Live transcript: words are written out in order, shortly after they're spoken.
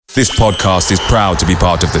This podcast is proud to be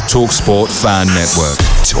part of the TalkSport Fan Network.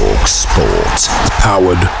 TalkSport.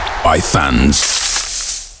 Powered by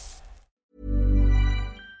fans.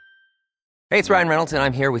 Hey, it's Ryan Reynolds, and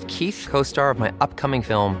I'm here with Keith, co-star of my upcoming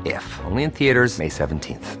film, If, only in theaters May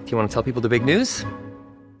 17th. Do you want to tell people the big news?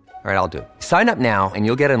 All right, I'll do it. Sign up now and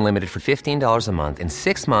you'll get unlimited for $15 a month and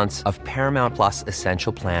 6 months of Paramount Plus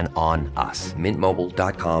Essential Plan on us.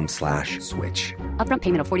 MintMobile.com/switch. Upfront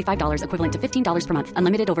payment of $45 equivalent to $15 per month.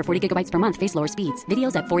 Unlimited over 40 gigabytes per month. Face lower speeds.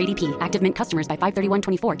 Videos at 480p. Active Mint customers by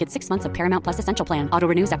 531.24 get 6 months of Paramount Plus Essential Plan. Auto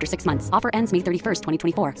renews after 6 months. Offer ends May 31st,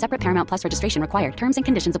 2024. Separate Paramount Plus registration required. Terms and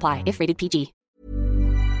conditions apply if rated PG.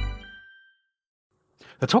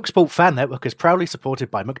 The TalkSport Fan Network is proudly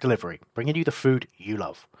supported by McDelivery, bringing you the food you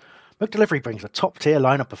love. McDelivery brings a top-tier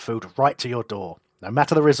lineup of food right to your door. No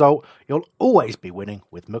matter the result, you'll always be winning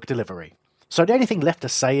with McDelivery. So the only thing left to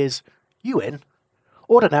say is, you in?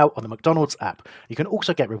 Order now on the McDonald's app. You can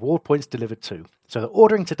also get reward points delivered too. So that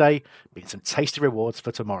ordering today means some tasty rewards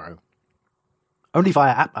for tomorrow. Only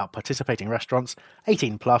via app at participating restaurants.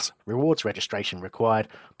 18 plus. Rewards registration required.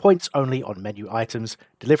 Points only on menu items.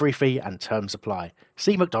 Delivery fee and terms apply.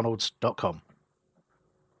 See mcdonalds.com.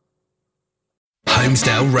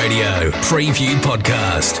 Homesdale Radio Preview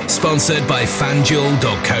Podcast, sponsored by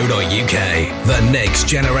FanDuel.co.uk, the next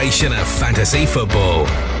generation of fantasy football.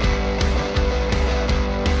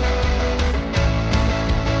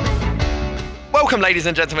 Welcome, ladies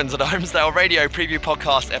and gentlemen, to the Homesdale Radio Preview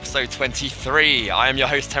Podcast, episode 23. I am your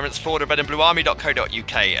host, Terence Ford of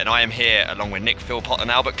redandbluearmy.co.uk, and I am here, along with Nick Philpott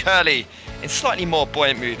and Albert Curley, in slightly more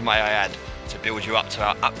buoyant mood, may I add, to build you up to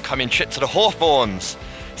our upcoming trip to the Hawthorns.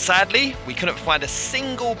 Sadly, we couldn't find a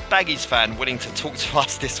single Baggies fan willing to talk to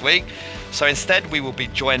us this week, so instead we will be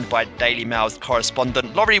joined by Daily Mail's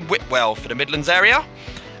correspondent Laurie Whitwell for the Midlands area.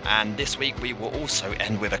 And this week we will also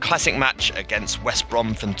end with a classic match against West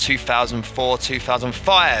Brom from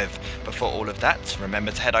 2004-2005. Before all of that,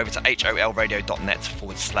 remember to head over to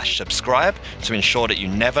holradio.net/subscribe to ensure that you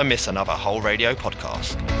never miss another Whole Radio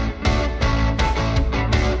podcast.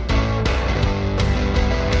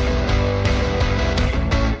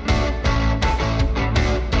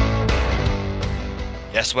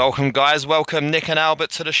 Yes, welcome guys, welcome Nick and Albert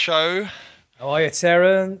to the show. How are you,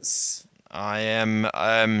 Terence? I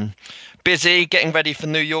am busy getting ready for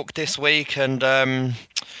New York this week and, trying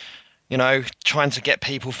to get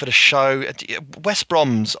people for the show. West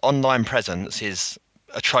Brom's online presence is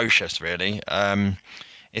atrocious, really.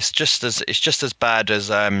 It's just as bad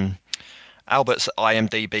as Albert's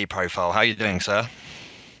IMDb profile. How are you doing, sir?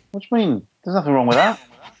 What do you mean? There's nothing wrong with that.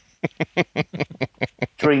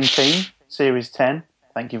 Dream Team, Series 10.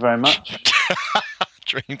 Thank you very much.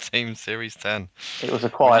 Dream Team Series 10. It was a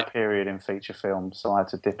quiet period in feature films, so I had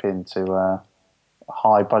to dip into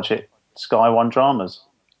high-budget Sky One dramas.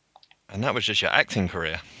 And that was just your acting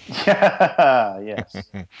career? Yes.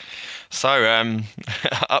 So,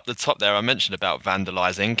 up the top there, I mentioned about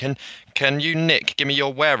vandalising. Can you, Nick, give me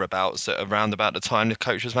your whereabouts at around about the time the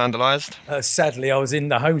coach was vandalised? Sadly, I was in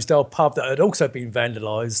the Homesdale pub that had also been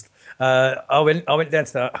vandalised. I went down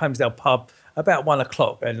to the Homesdale pub about 1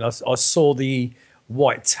 o'clock, and I saw the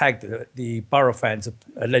white tag that the Borough fans have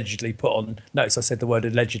allegedly put on. Notice I said the word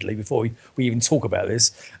allegedly before we even talk about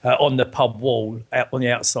this, on the pub wall on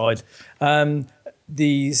the outside.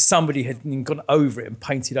 Somebody had gone over it and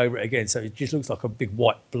painted over it again, so it just looks like a big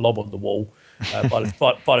white blob on the wall by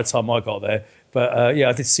the time I got there. But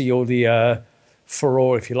I did see all the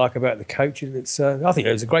furore, if you like, about the coach. It's I think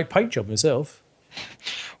it was a great paint job myself.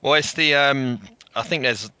 Well, it's the I think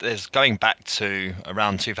there's going back to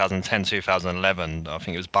around 2010, 2011. I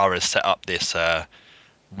think it was Borough set up this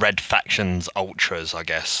Red Factions Ultras, I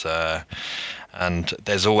guess, and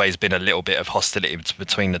there's always been a little bit of hostility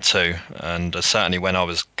between the two. And certainly when I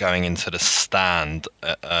was going into the stand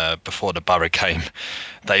before the Borough game,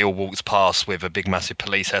 they all walked past with a big massive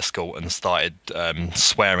police escort and started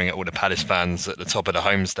swearing at all the Palace fans at the top of the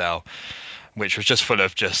Homesdale, which was just full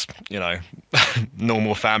of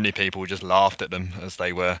normal family people who just laughed at them as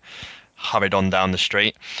they were hurried on down the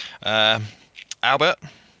street. Albert?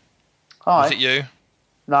 Hi. Was it you?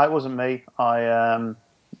 No, it wasn't me. I'd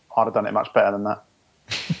have done it much better than that.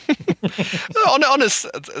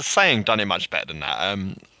 Saying done it much better than that.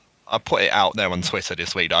 I put it out there on Twitter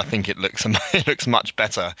this week. I think it looks much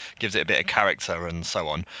better, gives it a bit of character and so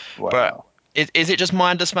on. Wow. But is it just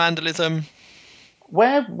mindless vandalism?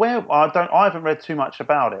 Where I haven't read too much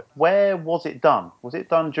about it. Where was it done? Was it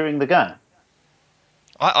done during the game?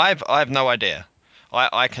 I have no idea.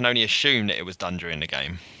 I can only assume that it was done during the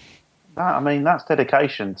game. That's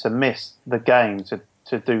dedication to miss the game to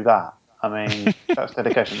do that. I mean, that's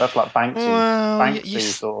dedication. That's like Banksy. Well, Banksy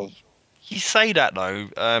sort of. You say that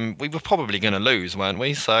though. We were probably going to lose, weren't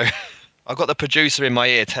we? So I got the producer in my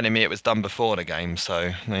ear telling me it was done before the game.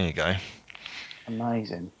 So there you go.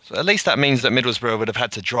 Amazing. So at least that means that Middlesbrough would have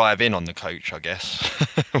had to drive in on the coach, I guess,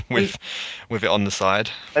 with it on the side.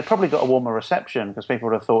 They probably got a warmer reception because people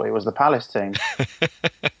would have thought it was the Palace team.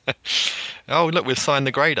 Oh, look, we've signed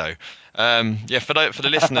the Grado. For the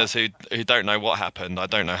listeners who don't know what happened, I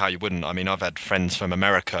don't know how you wouldn't. I mean, I've had friends from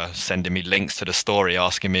America sending me links to the story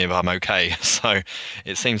asking me if I'm okay. So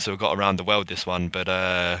it seems to have got around the world, this one.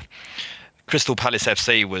 But Crystal Palace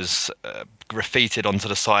FC was graffitied onto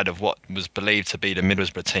the side of what was believed to be the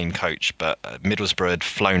Middlesbrough team coach, but Middlesbrough had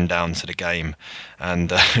flown down to the game,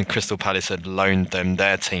 and Crystal Palace had loaned them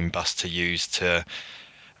their team bus to use to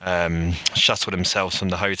shuttle themselves from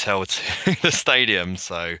the hotel to the stadium.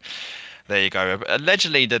 So there you go.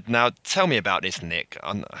 Allegedly, now tell me about this, Nick.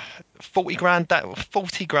 40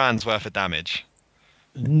 grand's worth of damage.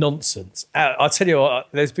 Nonsense. I'll tell you what,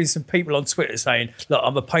 there's been some people on Twitter saying, look,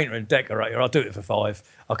 I'm a painter and decorator, I'll do it for £5.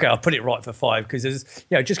 Okay, I'll put it right for £5 because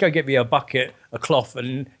just go get me a bucket, a cloth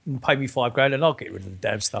and pay me £5 and I'll get rid of the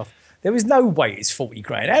damn stuff. There is no way it's 40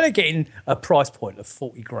 grand. How are they getting a price point of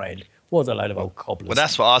 40 grand? What a load of old cobblers. Well,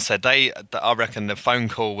 that's what I said. I reckon the phone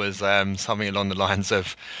call was something along the lines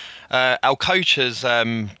of, our coach has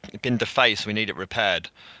been defaced, we need it repaired.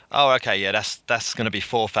 Oh, okay, yeah, that's going to be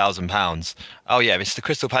 £4,000. Oh, yeah, it's the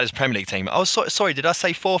Crystal Palace Premier League team. Oh, sorry, did I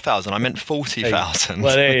say 4,000? I meant 40,000.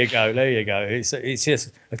 Well, there you go. It's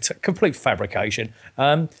just a complete fabrication.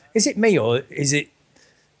 Is it me or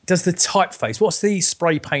does the typeface, what's the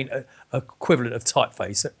spray paint equivalent of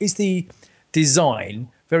typeface? Is the design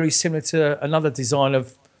very similar to another design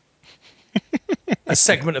of a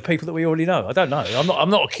segment of people that we already know? I don't know. I'm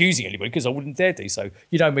not accusing anybody because I wouldn't dare do so.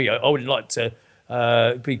 You know me, I wouldn't like to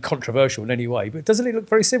be controversial in any way, but doesn't it look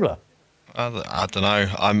very similar? I don't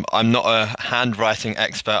know. I'm not a handwriting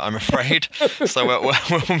expert, I'm afraid. So we'll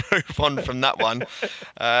move on from that one.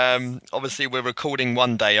 Obviously, we're recording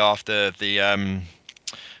one day after the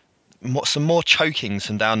some more chokings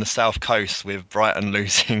from down the south coast with Brighton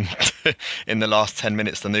losing in the last 10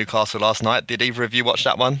 minutes to Newcastle last night. Did either of you watch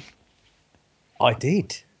that one? I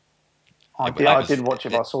did. I did watch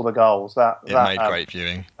it, but I saw the goals. That made great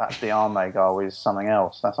viewing. That Diarmé goal is something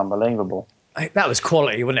else. That's unbelievable. That was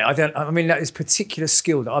quality, wasn't it? I mean, that is particular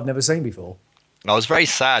skill that I've never seen before. I was very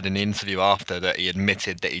sad in the interview after that he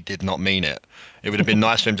admitted that he did not mean it. It would have been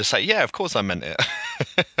nice for him to say, yeah, of course I meant it.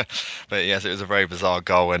 But yes, it was a very bizarre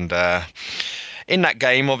goal. And in that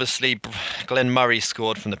game, obviously, Glenn Murray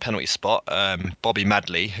scored from the penalty spot. Bobby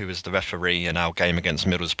Madley, who was the referee in our game against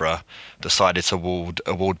Middlesbrough, decided to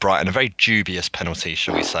award Brighton a very dubious penalty,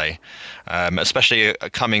 shall we say. Especially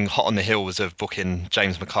coming hot on the heels of booking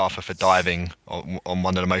James McArthur for diving on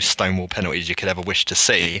one of the most stonewall penalties you could ever wish to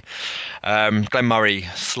see. Glenn Murray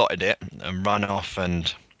slotted it and ran off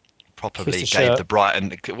and probably gave the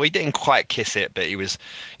Brighton. We didn't quite kiss it, but he was,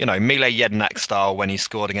 Mile Jedinak style when he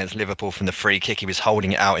scored against Liverpool from the free kick. He was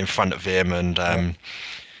holding it out in front of him. And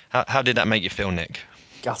how did that make you feel, Nick?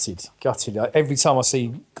 Gutted. Every time I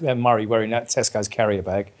see Glenn Murray wearing that Tesco's carrier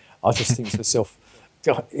bag, I just think to myself,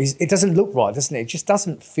 God, it doesn't look right, doesn't it? It just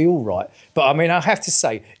doesn't feel right. But I mean, I have to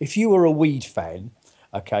say, if you were a Weed fan,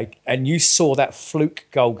 okay, and you saw that fluke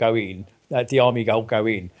goal go in, that Diarmé goal go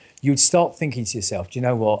in, you'd start thinking to yourself, do you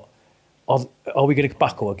know what? Are we going to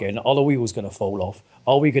buckle again? Are the wheels going to fall off?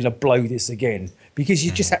 Are we going to blow this again? Because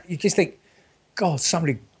you just think, God,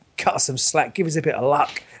 somebody cut us some slack, give us a bit of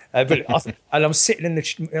luck. And I'm sitting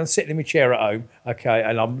in my chair at home, okay,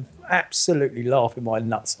 and I'm absolutely laughing my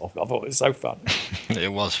nuts off. I thought it was so funny.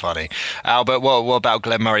 It was funny. Albert, what about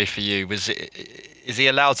Glenn Murray for you? Is he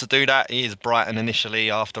allowed to do that? He is Brighton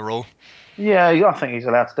initially, after all. Yeah, I think he's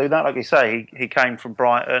allowed to do that. Like you say, he came from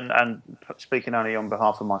Brighton, and speaking only on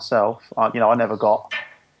behalf of myself, I never got,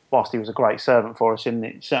 whilst he was a great servant for us,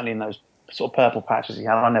 certainly in those sort of purple patches he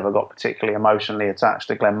had, I never got particularly emotionally attached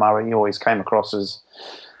to Glenn Murray. He always came across as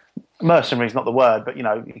mercenary is not the word, but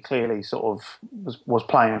he clearly sort of was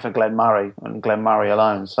playing for Glenn Murray and Glenn Murray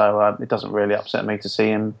alone. So it doesn't really upset me to see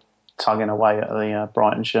him tugging away at the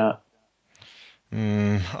Brighton shirt.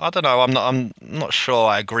 I don't know. I'm not sure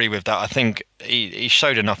I agree with that. I think he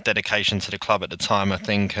showed enough dedication to the club at the time, I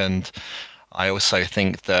think, and I also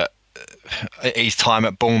think that his time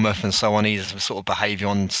at Bournemouth and so on, his sort of behaviour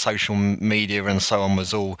on social media and so on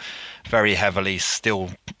was all very heavily still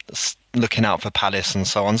looking out for Palace and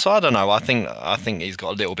so on. So I don't know. I think he's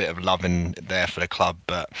got a little bit of love in there for the club,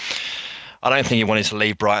 but I don't think he wanted to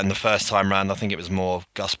leave Brighton the first time round. I think it was more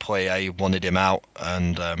Gus Poyet wanted him out,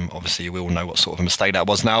 and obviously we all know what sort of a mistake that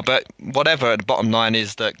was now. But whatever, the bottom line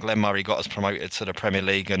is that Glenn Murray got us promoted to the Premier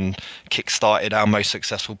League and kick-started our most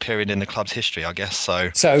successful period in the club's history, I guess. So,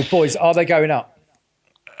 boys, are they going up?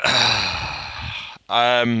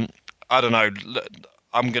 I don't know.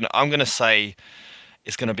 I'm gonna say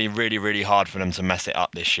it's going to be really, really hard for them to mess it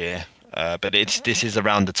up this year. But this is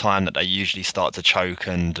around the time that they usually start to choke,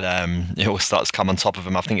 and it all starts to come on top of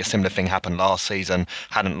them. I think a similar thing happened last season.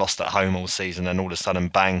 Hadn't lost at home all season, and all of a sudden,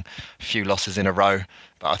 bang, a few losses in a row.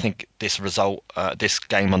 But I think this result, this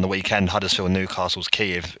game on the weekend, Huddersfield-Newcastle's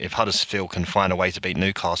key. If Huddersfield can find a way to beat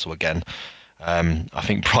Newcastle again, I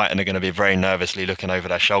think Brighton are going to be very nervously looking over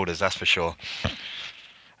their shoulders, that's for sure.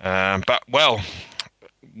 But, well,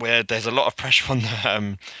 there's a lot of pressure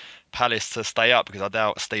on Palace to stay up, because I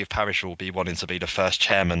doubt Steve Parish will be wanting to be the first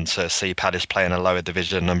chairman to see Palace play in a lower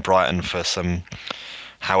division than Brighton for some,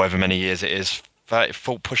 however many years it is,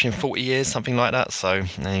 pushing 40 years, something like that. So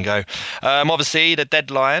there you go. Obviously, the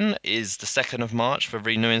deadline is the 2nd of March for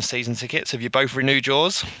renewing season tickets. Have you both renewed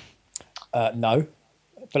yours? No,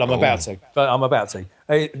 but I'm about to.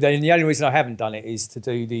 The only reason I haven't done it is to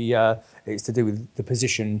do with the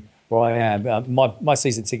position where I am. My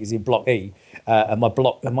season ticket is in Block E, and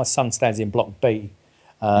my son stands in Block B,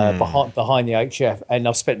 behind the HF, and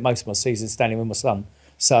I've spent most of my season standing with my son.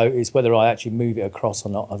 So it's whether I actually move it across or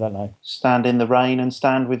not. I don't know. Stand in the rain and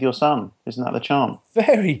stand with your son. Isn't that the chant?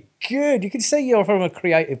 Very good. You can see you're from a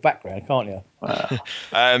creative background, can't you? Wow.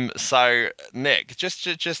 So, Nick, just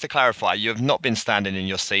to clarify, you have not been standing in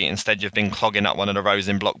your seat. Instead, you've been clogging up one of the rows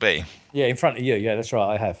in Block B. Yeah, in front of you. Yeah, that's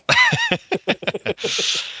right. I have.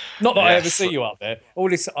 Not that I ever see you up there. All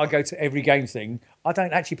this, I go to every game thing. I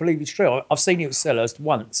don't actually believe it's true. I've seen you at Selhurst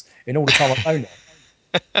once in all the time I've known it.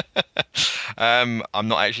 I'm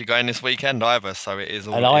not actually going this weekend either, so it is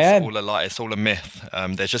all, all a lie. It's all a myth.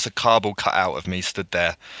 There's just a cardboard cutout of me stood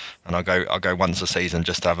there, and I go once a season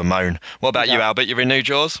just to have a moan. What about you, Albert? You renewed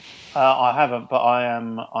yours? I haven't, but I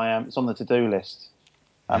am. It's on the to-do list.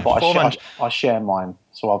 But I share mine,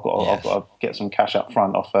 so I've got to get some cash up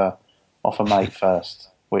front off a mate first,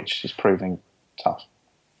 which is proving tough.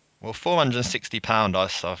 Well,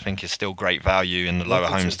 £460, I think, is still great value in the Lower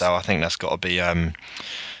Holmesdale. I think that's got to be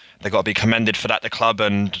they've got to be commended for that, the club.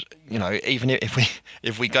 And you know, even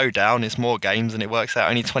if we go down, it's more games, and it works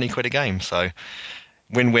out only £20 a game. So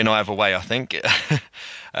win-win either way, I think.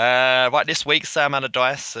 Right, this week Sam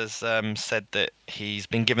Allardyce has said that he's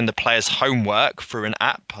been given the players homework through an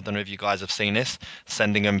app. I don't know if you guys have seen this,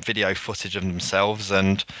 sending them video footage of themselves,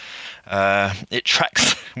 and it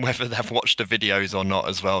tracks whether they've watched the videos or not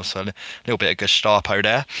as well. So a little bit of Gestapo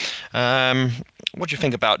there. What do you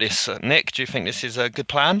think about this, Nick? Do you think this is a good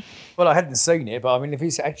plan? Well, I hadn't seen it, but I mean, if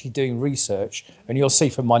he's actually doing research, and you'll see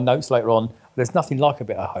from my notes later on, there's nothing like a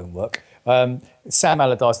bit of homework. Sam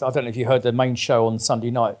Allardyce, I don't know if you heard the main show on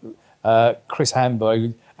Sunday night, Chris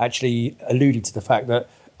Hamburg actually alluded to the fact that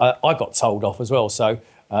I got told off as well. So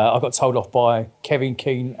I got told off by Kevin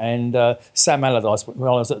Keane and Sam Allardyce when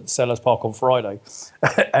I was at Sellers Park on Friday,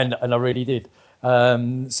 and I really did.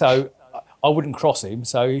 So I wouldn't cross him.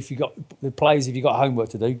 So if you got homework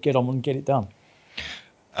to do, get on and get it done.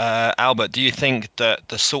 Albert, do you think that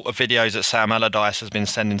the sort of videos that Sam Allardyce has been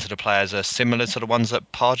sending to the players are similar to the ones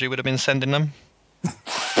that Pardew would have been sending them?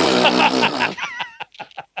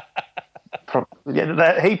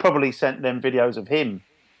 He probably sent them videos of him.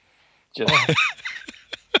 Just,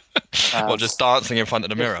 just dancing in front of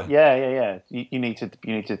the mirror? Yeah. You need to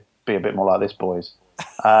be a bit more like this, boys.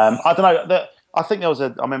 I don't know. I think I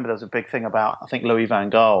remember there was a big thing about, I think Louis van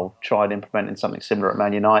Gaal tried implementing something similar at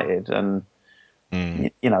Man United, and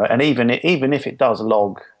you know, and even if it does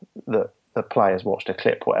log that the players watched a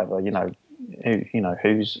clip, whatever,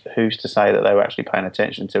 who's to say that they were actually paying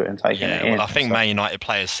attention to it and taking it in? Well, I think Man United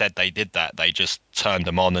players said they did that. They just turned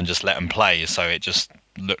them on and just let them play, so it just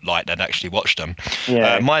looked like they'd actually watched them.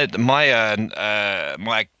 Yeah. My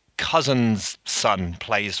cousin's son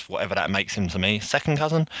plays, whatever that makes him to me, second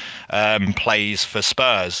cousin, plays for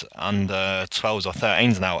Spurs under 12s or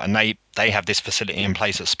 13s now, and they have this facility in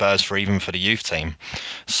place at Spurs for the youth team.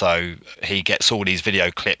 So he gets all these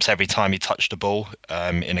video clips every time he touched the ball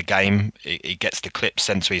in a game. He gets the clips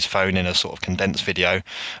sent to his phone in a sort of condensed video,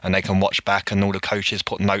 and they can watch back, and all the coaches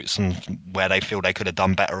put notes on where they feel they could have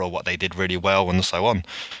done better or what they did really well and so on.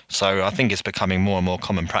 So I think it's becoming more and more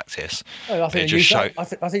common practice. Well, I think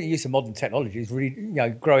the use of modern technology is really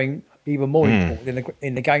growing even more important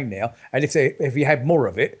in the game now. And if you had more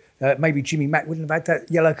of it, maybe Jimmy Mack wouldn't have had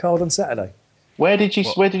that yellow card on Saturday. Where did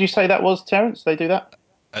you say that was, Terence? They do that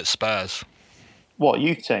at Spurs. What,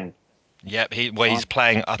 youth team? Yep, he's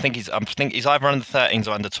playing. I think he's either under 13s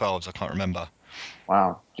or under 12s. I can't remember.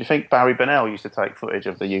 Wow. Do you think Barry Bennell used to take footage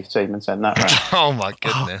of the youth team and send that around? Oh my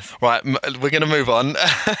goodness! Right, we're going to move on.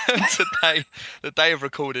 Today, the day of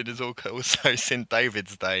recording is also St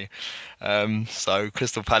David's Day. So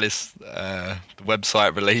Crystal Palace, the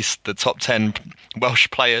website released the top 10 Welsh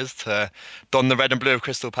players to don the red and blue of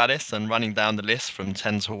Crystal Palace, and running down the list from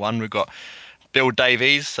 10 to 1, we've got Bill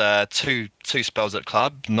Davies, two spells at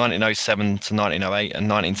club, 1907 to 1908 and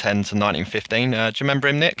 1910 to 1915. Do you remember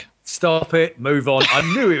him, Nick? Stop it. Move on. I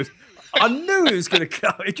knew it was going to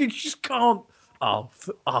come. You just can't. Oh,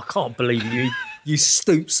 I can't believe you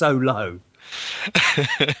stoop so low.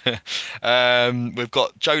 We've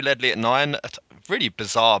got Joe Ledley at 9. Really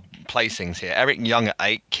bizarre placings here. Eric Young at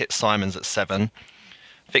 8. Kit Simons at 7.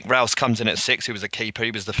 Vic Rouse comes in at 6, who was a keeper.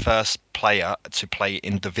 He was the first player to play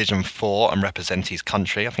in Division 4 and represent his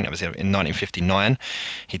country. I think that was in 1959.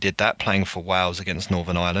 He did that, playing for Wales against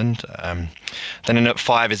Northern Ireland. Then in at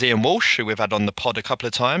 5 is Ian Walsh, who we've had on the pod a couple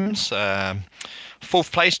of times.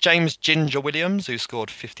 Fourth place, James Ginger Williams, who scored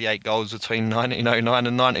 58 goals between 1909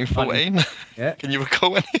 and 1914. Yeah. Can you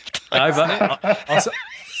recall any of those? No, but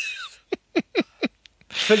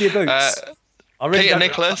fill your boots. Peter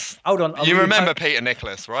Nicholas. Hold on. You remember Peter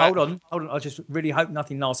Nicholas, right? Hold on. I just really hope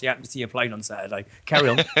nothing nasty happens to your plane on Saturday. Carry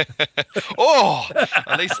on. Oh,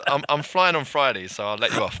 at least I'm flying on Friday, so I'll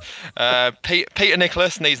let you off. Peter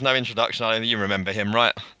Nicholas needs no introduction. I know you remember him,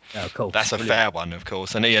 right? Oh, cool. That's a fair one, of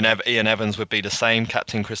course. And Ian Evans would be the same,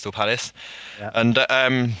 captain Crystal Palace. Yeah. And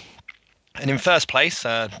in first place,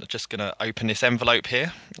 just going to open this envelope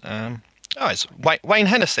here. It's Wayne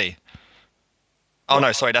Hennessy. Oh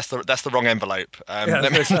no, sorry, that's the wrong envelope. I was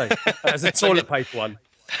going to say, that's a toilet paper one.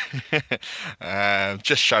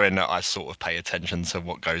 Just showing that I sort of pay attention to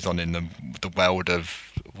what goes on in the world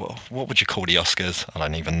of what would you call the Oscars? I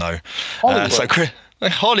don't even know. Hollywood.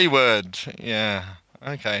 Hollywood, yeah,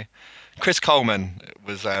 okay. Chris Coleman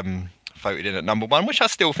was voted in at number 1, which I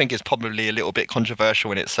still think is probably a little bit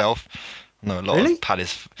controversial in itself. I know a lot of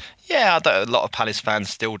Palace. Yeah, a lot of Palace fans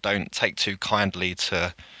still don't take too kindly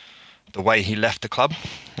to the way he left the club.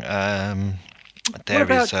 What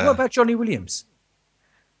about Johnny Williams?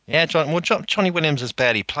 Yeah, Johnny Williams has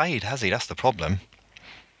barely played, has he? That's the problem.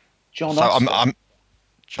 John Oster.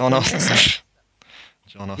 John Oster.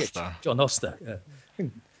 John Oster. Yeah.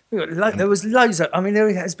 There was loads of. I mean,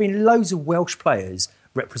 there has been loads of Welsh players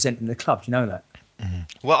representing the club. Do you know that?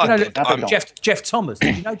 Mm-hmm. Well, Jeff Thomas.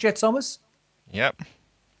 Did you know Jeff Thomas? Yep.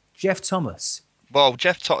 Jeff Thomas. Well,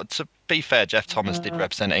 to be fair, Jeff Thomas did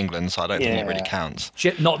represent England, so I don't think it really counts.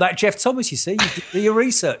 Not that Jeff Thomas, you see. You do your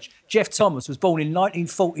research. Jeff Thomas was born in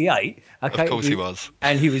 1948. Okay, of course he was.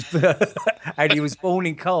 And he was born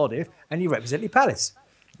in Cardiff, and he represented Palace.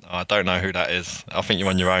 I don't know who that is. I think you're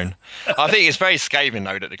on your own. I think it's very scathing,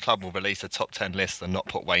 though, that the club will release a top 10 list and not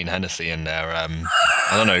put Wayne Hennessy in there. I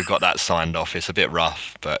don't know who got that signed off. It's a bit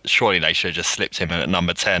rough, but surely they should have just slipped him in at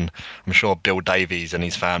number 10. I'm sure Bill Davies and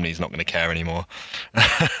his family's not going to care anymore.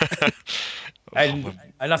 And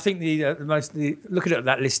I think looking at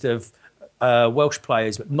that list of Welsh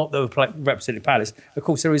players, but not the represented Palace, of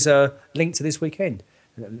course, there is a link to this weekend.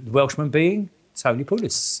 The Welshman being Tony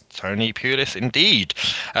Pulis. Tony Pulis, indeed.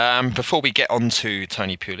 Before we get on to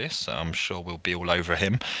Tony Pulis, I'm sure we'll be all over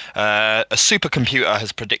him. A supercomputer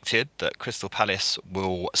has predicted that Crystal Palace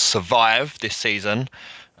will survive this season,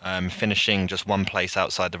 finishing just one place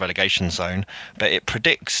outside the relegation zone. But it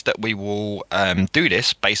predicts that we will do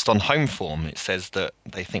this based on home form. It says that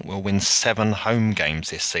they think we'll win 7 home games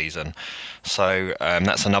this season. So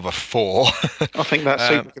that's another 4. I think that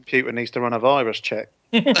supercomputer needs to run a virus check.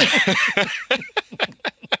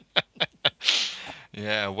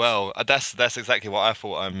 Yeah, well, that's exactly what I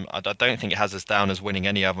thought. I don't think it has us down as winning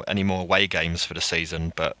any more away games for the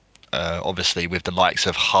season, but obviously with the likes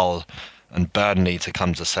of Hull and Burnley to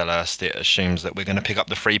come to Selhurst, it assumes that we're going to pick up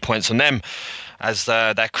the 3 points on them, as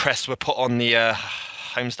their crests were put on the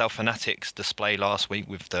Homesdale Fanatics display last week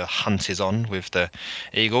with the hunt is on with the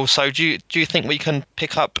Eagles. So do you think we can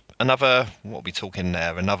pick up another, what are we talking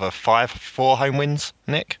there, another 4 home wins,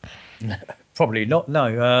 Nick? Probably not,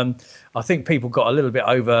 no. I think people got a little bit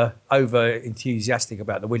over enthusiastic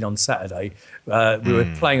about the win on Saturday. We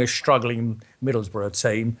were playing a struggling Middlesbrough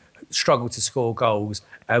team, struggled to score goals,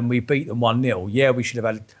 and we beat them 1-0. Yeah, we should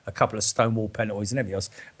have had a couple of Stonewall penalties and everything else,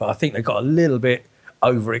 but I think they got a little bit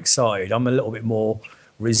overexcited. I'm a little bit more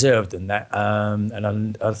reserved than that,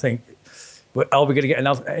 and I think, are we going to get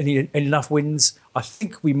enough wins? I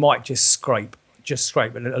think we might just scrape,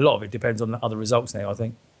 but a lot of it depends on the other results now, I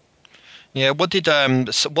think. Yeah, what did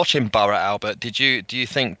watching Borough, Albert? Do you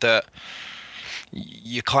think that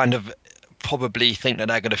you kind of probably think that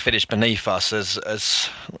they're going to finish beneath us. As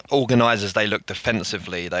organised as they look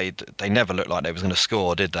defensively, they never looked like they was going to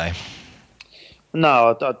score, did they?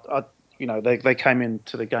 No, they came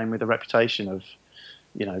into the game with a reputation of,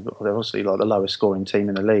 they're obviously like the lowest scoring team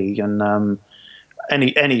in the league, and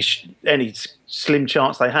any slim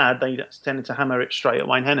chance they had, they tended to hammer it straight at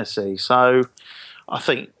Wayne Hennessy. So I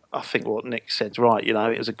think what Nick said's right. It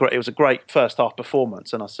was a great first half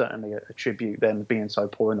performance, and I certainly attribute them being so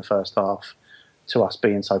poor in the first half to us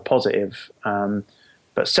being so positive.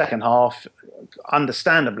 But second half,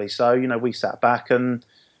 understandably so, we sat back and,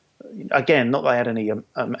 again, not that they had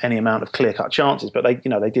any amount of clear-cut chances, but they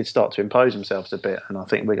did start to impose themselves a bit, and I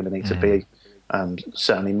think we're going to need to be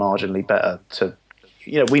certainly marginally better to.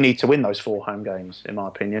 We need to win those 4 home games, in my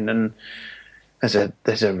opinion. And there's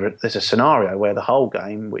a scenario where the whole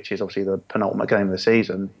game, which is obviously the penultimate game of the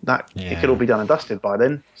season, it could all be done and dusted by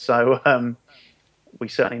then. So we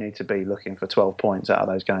certainly need to be looking for 12 points out of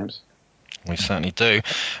those games. We certainly do.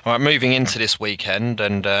 All right, moving into this weekend,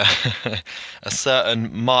 and a certain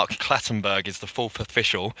Mark Clattenburg is the 4th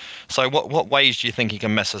official. So what ways do you think he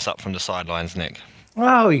can mess us up from the sidelines, Nick?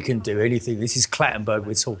 Oh, he can do anything. This is Clattenburg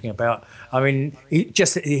we're talking about. I mean,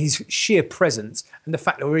 just his sheer presence and the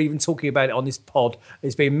fact that we're even talking about it on this pod,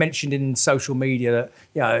 it's been mentioned in social media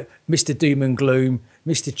that, Mr. Doom and Gloom,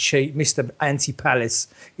 Mr. Cheat, Mr. Anti-Palace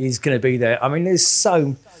is going to be there. I mean,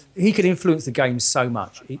 he can influence the game so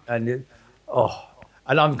much. And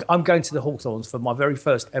I'm going to the Hawthorns for my very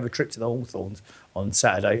first ever trip to the Hawthorns on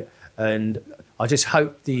Saturday. And I just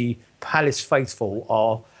hope the Palace faithful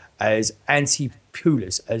are as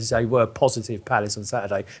anti-Pulis as they were positive Palace on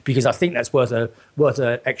Saturday, because I think that's worth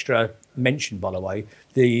an extra mention. By the way,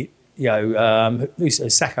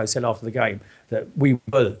 Sacco said after the game that we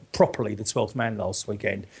were properly the 12th man last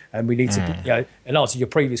weekend, and we need to, and answer your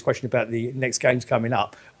previous question about the next games coming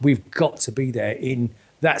up, we've got to be there in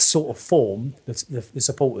that sort of form, the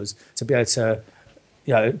supporters, to be able to,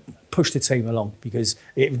 push the team along, because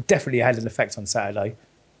it definitely had an effect on Saturday.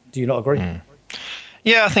 Do you not agree?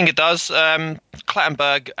 Yeah, I think it does.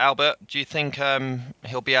 Clattenburg, Albert, do you think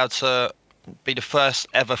he'll be able to be the first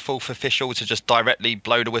ever 4th official to just directly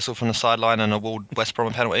blow the whistle from the sideline and award West Brom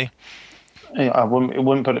a penalty? I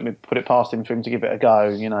wouldn't put it past him for him to give it a go.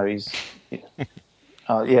 He's.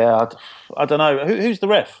 I don't know. Who's the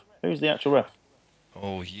ref? Who's the actual ref?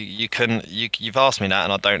 Oh, you've asked me that,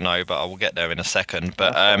 and I don't know, but I will get there in a second.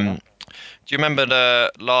 But do you remember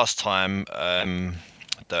the last time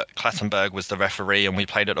that Clattenburg was the referee and we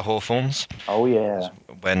played at the Hawthorns? Oh, yeah.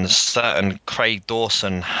 When certain Craig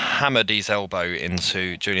Dawson hammered his elbow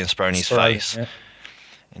into Julian Speroni's face. Yeah.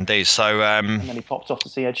 Indeed. So, and then he popped off to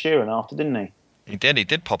see Ed Sheeran after, didn't he? He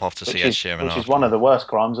did pop off to see Ed Sheeran after. Which is one of the worst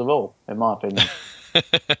crimes of all, in my opinion.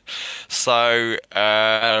 So,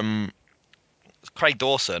 Craig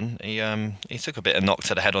Dawson, he took a bit of knock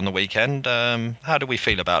to the head on the weekend. How do we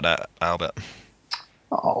feel about that, Albert?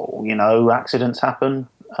 Oh, accidents happen.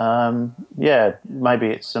 Maybe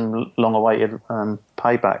it's some long-awaited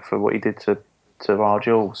payback for what he did to our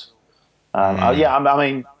Jules. I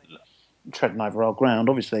mean, treading over our ground,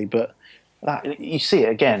 obviously, but you see it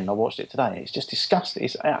again. I watched it today. It's just disgusting.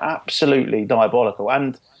 It's absolutely diabolical.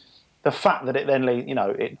 And the fact that it then,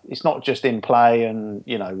 it's not just in play, and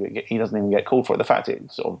he doesn't even get called for it. The fact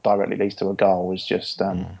it sort of directly leads to a goal is just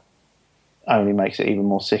only makes it even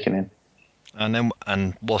more sickening.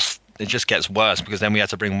 It just gets worse, because then we had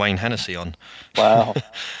to bring Wayne Hennessy on. Wow.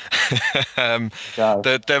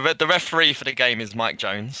 The referee for the game is Mike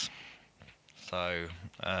Jones. So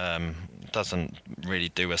doesn't really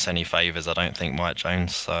do us any favours, I don't think, Mike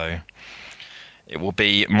Jones. So it will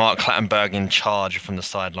be Mark Clattenburg in charge from the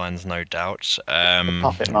sidelines, no doubt. The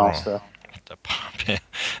puppet master.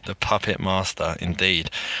 The puppet master, indeed.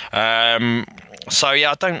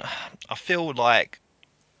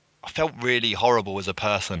 I felt really horrible as a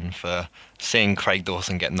person for seeing Craig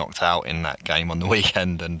Dawson get knocked out in that game on the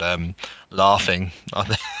weekend and laughing.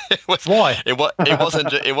 Why? It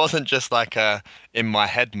wasn't just like a in my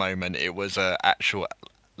head moment. It was a actual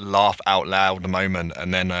laugh out loud moment,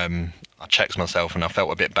 and then I checked myself and I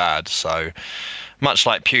felt a bit bad. So much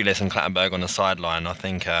like Pulis and Clattenburg on the sideline, I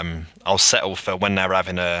think I'll settle for when they're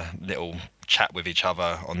having a little chat with each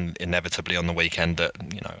other inevitably on the weekend that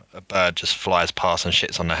a bird just flies past and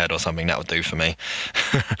shits on the head or something. That would do for me.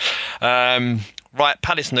 Right,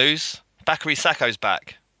 Palace news. Bakary Sacco's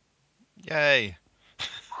back. Yay.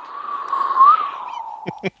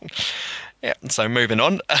 Yeah, so moving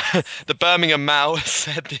on. The Birmingham Mail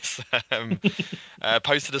said this,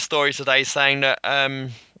 posted a story today saying that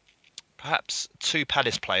perhaps 2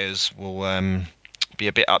 Palace players will be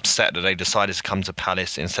a bit upset that they decided to come to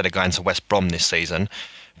Palace instead of going to West Brom this season,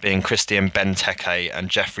 being Christian Benteke and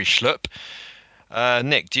Jeffrey Schlupp.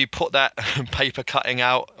 Nick, do you put that paper cutting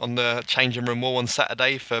out on the changing room wall on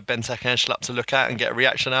Saturday for Benteke and Schlupp to look at and get a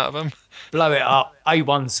reaction out of them? Blow it up,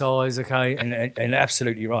 A1 size, okay, and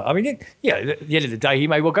absolutely right. I mean, at the end of the day, he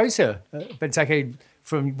may well go to Benteke.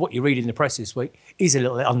 From what you read in the press this week, he's a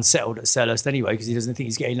little bit unsettled at Selhurst anyway because he doesn't think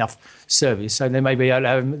he's getting enough service. So they may be able to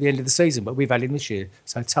have him at the end of the season, but we've had him this year.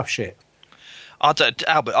 So tough shit. Albert,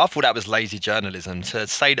 I thought that was lazy journalism to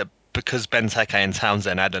say that because Benteke and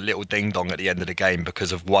Townsend had a little ding-dong at the end of the game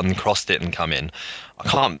because of one cross didn't come in. I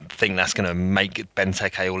can't think that's going to make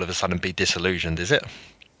Benteke all of a sudden be disillusioned, is it?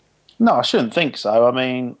 No, I shouldn't think so. I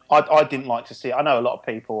mean, I didn't like to see it. I know a lot of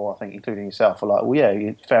people, I think including yourself, are like, well,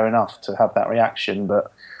 yeah, fair enough to have that reaction.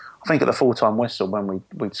 But I think at the full-time whistle, when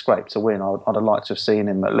we'd scraped a win, I'd have liked to have seen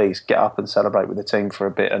him at least get up and celebrate with the team for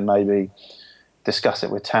a bit and maybe discuss it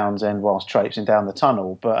with Townsend whilst traipsing down the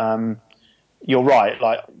tunnel. But you're right.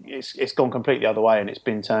 Like it's gone completely the other way, and it's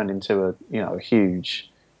been turned into a huge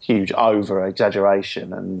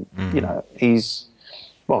over-exaggeration. And he's.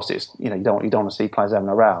 Whilst it's you don't want to see players having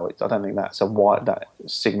a row, I don't think that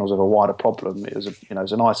signals of a wider problem. It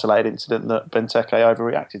was an isolated incident that Benteke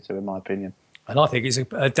overreacted to, in my opinion. And I think it's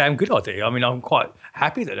a damn good idea. I mean, I'm quite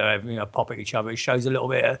happy that they're having a pop at each other. It shows a little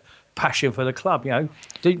bit of passion for the club.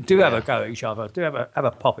 Do have a go at each other. Do have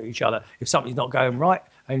a pop at each other. If something's not going right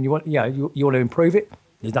and you want to improve it,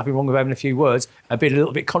 there's nothing wrong with having a few words and being a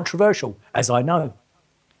little bit controversial, as I know.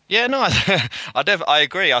 Yeah, no, I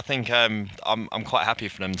agree. I think I'm quite happy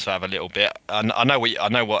for them to have a little bit. I know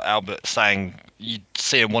what Albert's saying. You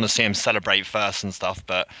want to see him celebrate first and stuff,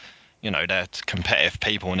 but they're competitive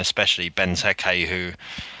people, and especially Benteke, who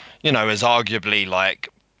is arguably like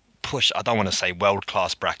pushed. I don't want to say world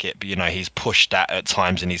class bracket, but he's pushed that at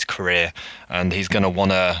times in his career, and he's naturally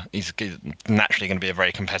going to be a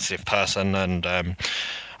very competitive person, and.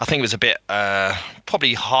 I think it was a bit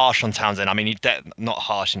probably harsh on Townsend. I mean, not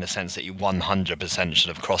harsh in the sense that he 100% should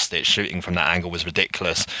have crossed it. Shooting from that angle was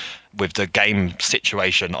ridiculous. With the game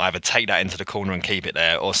situation, either take that into the corner and keep it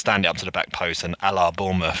there, or stand it up to the back post and a la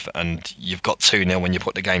Bournemouth, and you've got 2-0 when you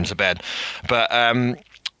put the game to bed. But I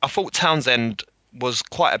thought Townsend was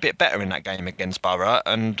quite a bit better in that game against Borough,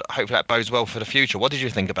 and hopefully that bodes well for the future. What did you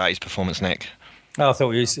think about his performance, Nick? I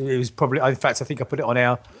thought it was probably. In fact, I think I put it on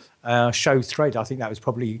our show thread. I think that was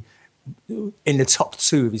probably in the top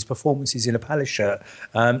 2 of his performances in a Palace shirt.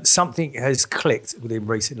 Something has clicked with him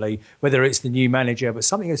recently, whether it's the new manager, but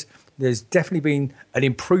there's definitely been an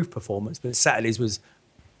improved performance. But Saturday's was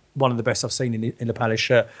one of the best I've seen in the Palace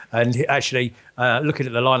shirt. And actually, looking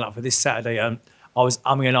at the lineup for this Saturday, I was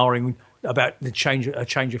umming and ahhing about a change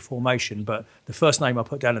of formation. But the first name I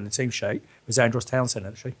put down in the team sheet was Andros Townsend,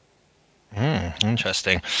 actually.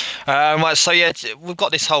 Interesting. So yeah, we've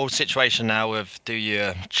got this whole situation now of do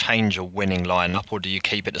you change a winning lineup or do you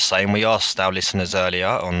keep it the same? We asked our listeners earlier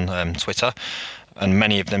on Twitter, and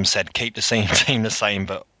many of them said keep the same team the same,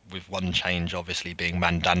 but with one change obviously being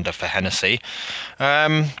Mandanda for Hennessy.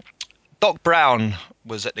 Doc Brown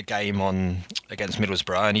was at the game against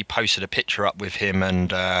Middlesbrough, and he posted a picture up with him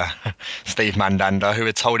and Steve Mandanda, who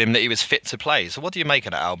had told him that he was fit to play. So what do you make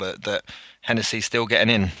of that, Albert, that Hennessy's still getting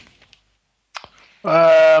in?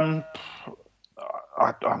 I'm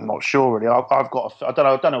not sure really. I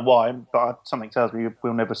don't know why, but something tells me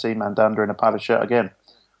we'll never see Mandanda in a Palace shirt again.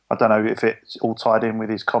 I don't know if it's all tied in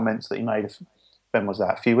with his comments that he made. When was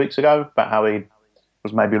that? A few weeks ago about how he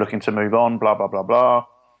was maybe looking to move on. Blah blah blah blah.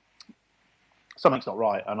 Something's not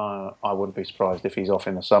right, and I wouldn't be surprised if he's off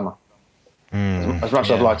in the summer. As much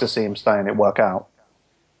as I'd like to see him stay and it work out.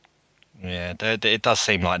 Yeah, it does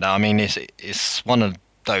seem like that. I mean, it's one of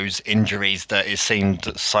those injuries that it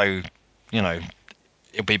seemed so,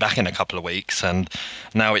 he'll be back in a couple of weeks, and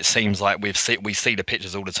now it seems like we see the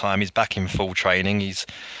pictures all the time. He's back in full training. He's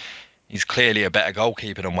clearly a better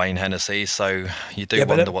goalkeeper than Wayne Hennessy, so you do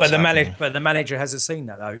wonder what's happening. But the manager hasn't seen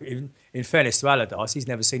that though. In fairness to Allardyce, he's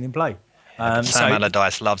never seen him play. Sam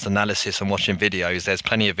Allardyce loves analysis and watching videos. There's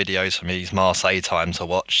plenty of videos from his Marseille time to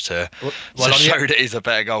watch to show that he's a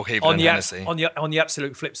better goalkeeper than Hennessy. On the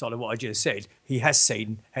absolute flip side of what I just said, he has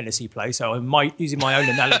seen Hennessy play. So using my own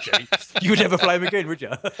analogy, you would never play him again, would you?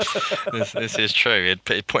 This is true. He'd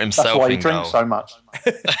put himself in goal. That's why he drinks so much.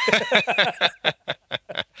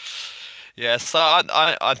 Yeah, so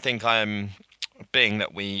I think being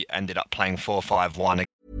that we ended up playing 4-5-1.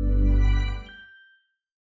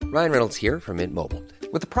 Ryan Reynolds here from Mint Mobile.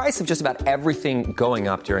 With the price of just about everything going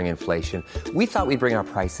up during inflation, we thought we'd bring our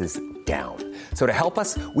prices down. So to help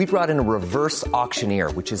us, we brought in a reverse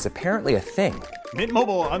auctioneer, which is apparently a thing. Mint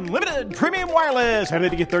Mobile Unlimited Premium Wireless. How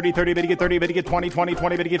to get 30, 30, bit to get 30, bit to get 20, 20,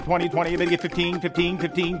 20, bit to get 20, 20, bit to get 15, 15,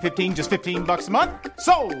 15, 15, just $15 a month?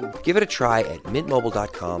 Sold! Give it a try at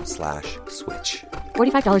mintmobile.com/switch.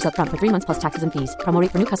 $45 up front for 3 months plus taxes and fees. Promo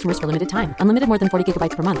rate for new customers for limited time. Unlimited more than 40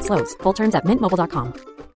 gigabytes per month. Slows full terms at mintmobile.com.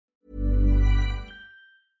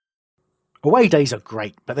 Away days are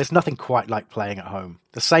great, but there's nothing quite like playing at home.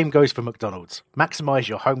 The same goes for McDonald's. Maximise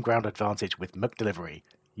your home ground advantage with McDelivery.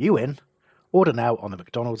 You in? Order now on the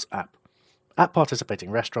McDonald's app. At participating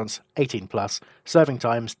restaurants, 18 plus, serving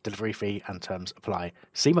times, delivery fee and terms apply.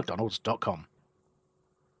 See mcdonalds.com.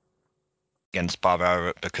 Against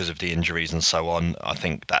Borough because of the injuries and so on, I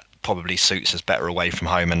think that probably suits us better away from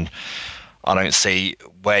home, and I don't see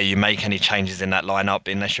where you make any changes in that lineup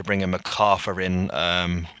unless you're bringing MacArthur in.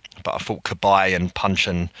 But I thought Cabaye and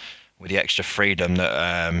Puncheon, with the extra freedom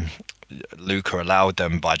that Luca allowed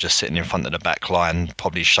them by just sitting in front of the back line,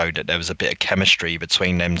 probably showed that there was a bit of chemistry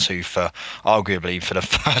between them two for arguably for the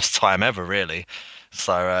first time ever, really.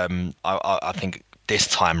 So I think this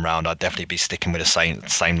time round I'd definitely be sticking with the same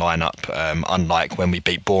lineup. Unlike when we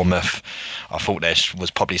beat Bournemouth, I thought there was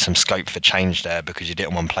probably some scope for change there because you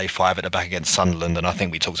didn't want to play 5 at the back against Sunderland, and I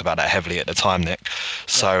think we talked about that heavily at the time, Nick.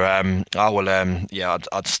 So I will,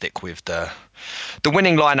 I'd stick with the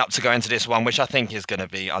winning lineup to go into this one, which I think is going to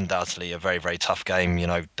be undoubtedly a very, very tough game. You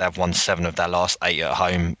know, they've won 7 of their last 8 at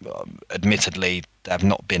home. Admittedly, they've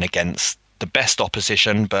not been against the best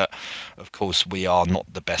opposition, but of course we are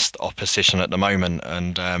not the best opposition at the moment,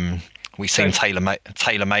 and we seem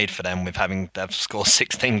tailor-made for them. They've scored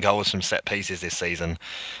 16 goals from set pieces this season,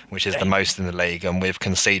 which is the most in the league, and we've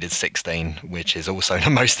conceded 16, which is also the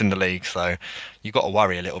most in the league. So you've got to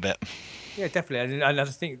worry a little bit. Yeah, definitely, and I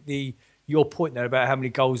think your point there about how many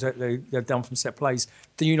goals that they've done from set plays.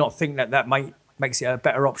 Do you not think that makes it a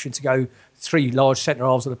better option to go 3 large centre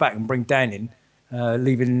halves at the back and bring Dan in?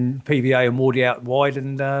 Leaving PVA and Wardy out wide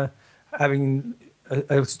and having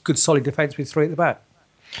a good solid defence with 3 at the back.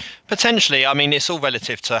 Potentially. I mean, it's all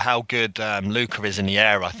relative to how good Luca is in the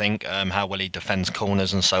air, I think, how well he defends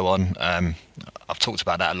corners and so on. I've talked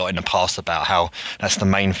about that a lot in the past, about how that's the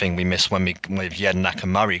main thing we miss with Jednak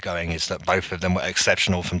and Murray going, is that both of them were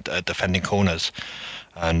exceptional from defending corners.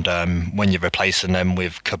 And when you're replacing them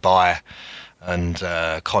with Cabaye and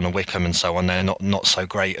Connor Wickham and so on, they're not so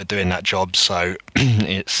great at doing that job. So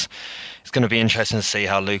it's going to be interesting to see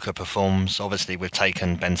how Luca performs. Obviously, we've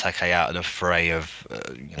taken Benteke out of the fray of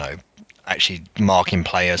actually marking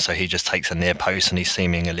players, so he just takes a near post, and he's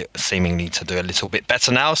seemingly to do a little bit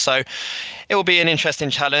better now. So it will be an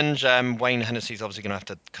interesting challenge. Wayne Hennessy's obviously going to have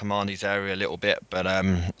to command his area a little bit, but I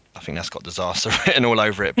think that's got disaster written all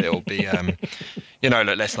over it. But it'll be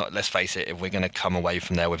look, let's face it, if we're going to come away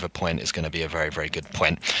from there with a point, it's going to be a very, very good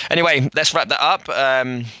point. Anyway, let's wrap that up.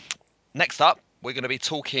 Next up, we're going to be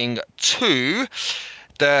talking to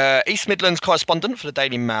the East Midlands correspondent for the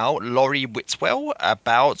Daily Mail, Laurie Whitwell,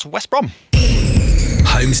 about West Brom.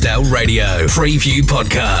 Homesdale Radio Preview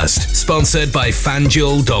Podcast, sponsored by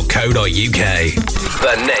FanDuel.co.uk.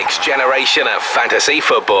 The next generation of fantasy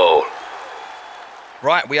football.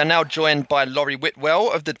 Right, we are now joined by Laurie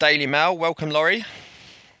Whitwell of the Daily Mail. Welcome, Laurie.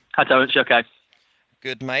 Hi, Terence. You okay?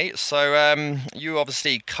 Good, mate. So you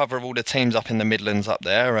obviously cover all the teams up in the Midlands up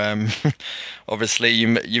there. Obviously,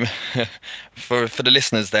 you for the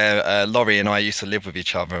listeners there, Laurie and I used to live with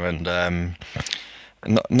each other, and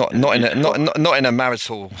not in a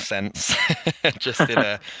marital sense, just in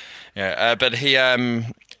a but he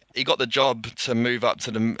got the job to move up to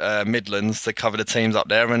the Midlands to cover the teams up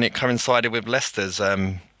there, and it coincided with Leicester's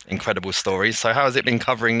incredible stories. So how has it been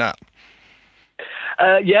covering that?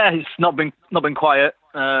 It's not been quiet.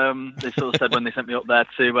 They sort of said when they sent me up there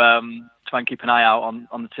to try and keep an eye out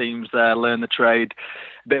on the teams there, learn the trade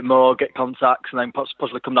a bit more, get contacts, and then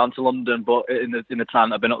possibly come down to London. But in the time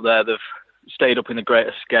that I've been up there, they've stayed up in the Great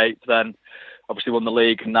Escape, then obviously won the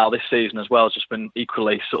league, and now this season as well has just been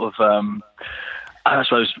equally sort of, I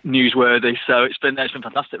suppose, newsworthy. So it's been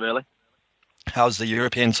fantastic, really. How's the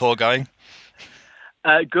European tour going?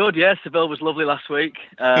 Good, yeah. Seville was lovely last week.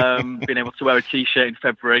 Being able to wear a T-shirt in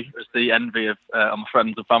February was the envy of my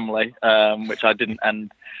friends and family, which I didn't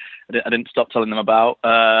stop telling them about.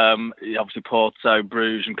 Obviously Porto,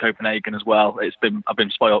 Bruges and Copenhagen as well. I've been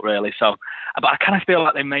spoilt, really. So, but I kind of feel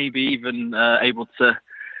like they may be even able to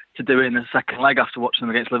do it in the second leg after watching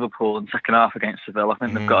them against Liverpool and second half against Seville. I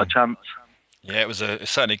think they've got a chance. Yeah, it was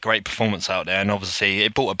certainly a great performance out there, and obviously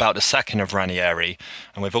it brought about the sacking of Ranieri,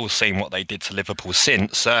 and we've all seen what they did to Liverpool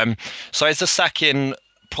since. So is the sacking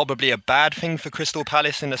probably a bad thing for Crystal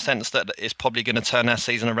Palace in the sense that it's probably going to turn our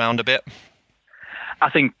season around a bit? I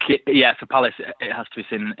think, for Palace, it has to be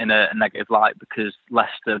seen in a negative light because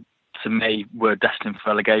Leicester, to me, were destined for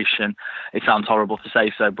relegation. It sounds horrible to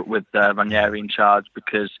say so, but with Ranieri in charge,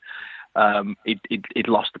 because he'd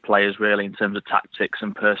lost the players really in terms of tactics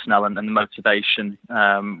and personnel, and the motivation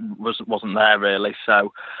wasn't there really.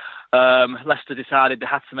 So Leicester decided they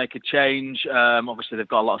had to make a change. Obviously, they've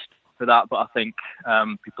got a lot of stuff for that, but I think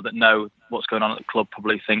people that know what's going on at the club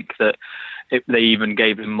probably think that if they even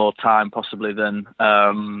gave him more time possibly than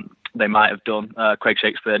they might have done. Craig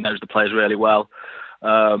Shakespeare knows the players really well.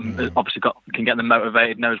 Obviously can get them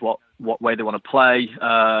motivated, knows what way they want to play.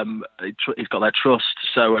 He's got their trust.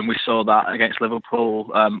 So when we saw that against Liverpool,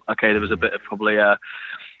 there was a bit of probably a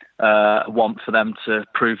want for them to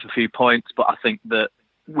prove a few points. But I think that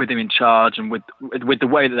with him in charge and with the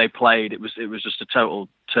way that they played, it was just a total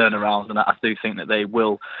turnaround. And I do think that they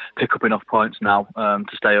will pick up enough points now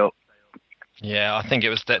to stay up. Yeah, I think it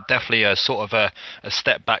was definitely a sort of a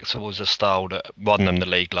step back towards the style that won them the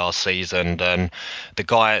league last season. And the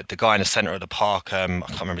guy in the centre of the park, I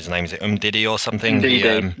can't remember his name. Is it Ndidi or something?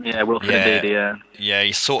 Ndidi. Wilfred Ndidi. Yeah. Yeah,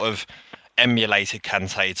 he sort of emulated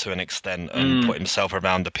Kante to an extent and put himself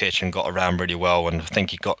around the pitch and got around really well. And I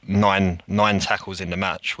think he got nine tackles in the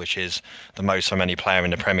match, which is the most from any player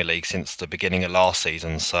in the Premier League since the beginning of last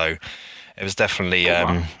season. So it was definitely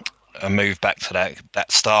a move back to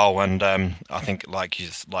that style, and I think like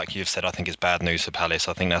you've said, I think it's bad news for Palace.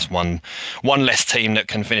 I think that's one less team that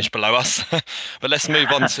can finish below us. But let's move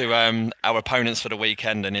on to our opponents for the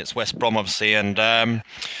weekend, and it's West Brom obviously. And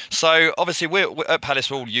so obviously we're at Palace,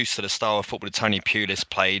 we're all used to the style of football that Tony Pulis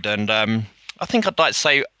played, and I think I'd like to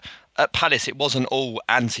say at Palace, it wasn't all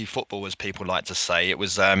anti-football, as people like to say. It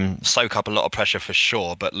was soak up a lot of pressure for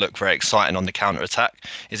sure, but look very exciting on the counter-attack.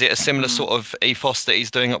 Is it a similar sort of ethos that he's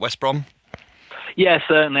doing at West Brom? Yeah,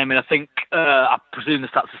 certainly. I mean, I think I presume the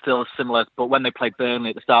stats are still similar, but when they played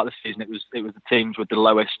Burnley at the start of the season, it was the teams with the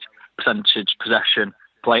lowest percentage possession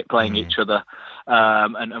playing each other,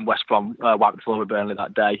 and West Brom wiped the floor with Burnley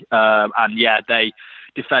that day. They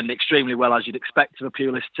defend extremely well, as you'd expect of a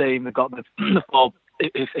Pulis team. They've got the four.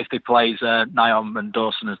 If they plays Nyom and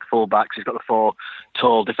Dawson as the fullbacks, he's got the four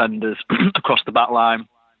tall defenders across the back line.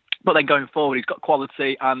 But then going forward, he's got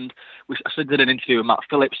quality. And I did an interview with Matt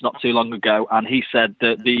Phillips not too long ago, and he said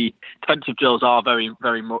that the defensive drills are very,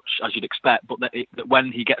 very much as you'd expect, but that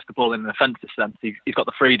when he gets the ball in an offensive sense, he's got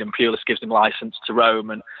the freedom. Pulis gives him license to roam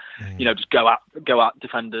and just go at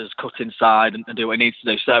defenders, cut inside and do what he needs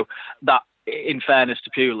to do. So that, in fairness to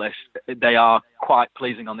Pulis, they are quite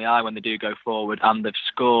pleasing on the eye when they do go forward, and they've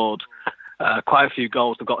scored quite a few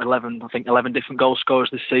goals. They've got 11 different goal scorers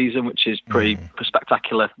this season, which is pretty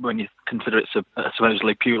spectacular when you consider it's a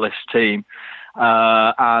supposedly Pulis team.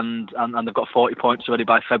 And they've got 40 points already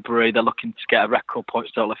by February. They're looking to get a record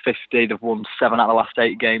points total of 50. They've won 7 out of the last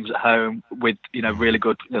 8 games at home with really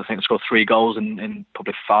good. I think they scored 3 goals in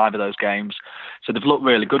probably 5 of those games. So they've looked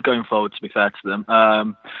really good going forward, to be fair to them.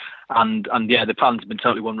 The plans have been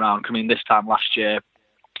totally one round. I mean, this time last year,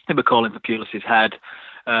 they were calling for Pulis' head.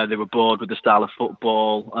 They were bored with the style of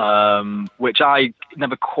football, which I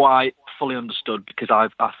never quite fully understood, because I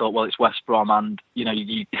thought, well, it's West Brom, and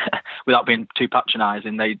you without being too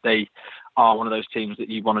patronising, they are one of those teams that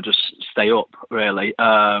you want to just stay up, really.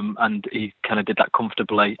 And he kind of did that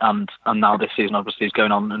comfortably, and now this season obviously he's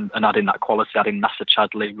going on and adding that quality, adding Nasser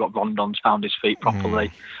Chadli. Rondon's found his feet properly.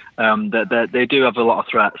 They do have a lot of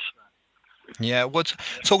threats. Yeah,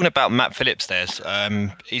 talking about Matt Phillips,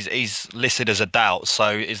 he's listed as a doubt. So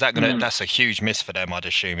is that that's a huge miss for them, I'd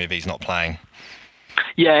assume, if he's not playing?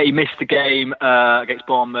 Yeah, he missed the game against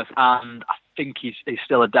Bournemouth, and I think he's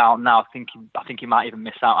still a doubt now. I think he might even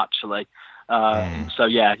miss out, actually. So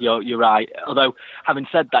yeah, you're right. Although having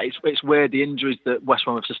said that, it's weird, the injuries that West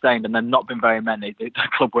Brom have sustained, and they've not been very many. The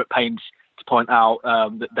club were at pains to point out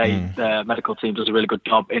that their medical team does a really good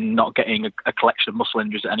job in not getting a collection of muscle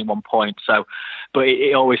injuries at any one point. So, but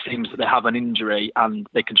it always seems that they have an injury and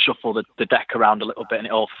they can shuffle the deck around a little bit and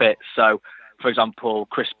it all fits. So, for example,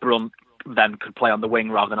 Chris Brunt then could play on the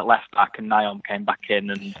wing rather than at left back, and Nyom came back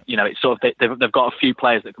in, and it's sort of they've got a few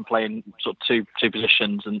players that can play in sort of two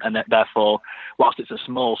positions, and therefore, whilst it's a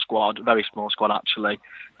small squad, very small squad actually,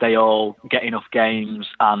 they all get enough games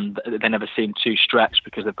and they never seem too stretched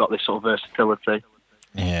because they've got this sort of versatility.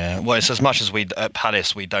 Yeah, well, it's as much as we at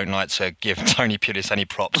Palace, we don't like to give Tony Pulis any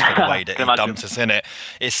props for the way that he dumped us in it.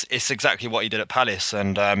 It's exactly what he did at Palace,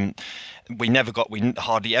 and we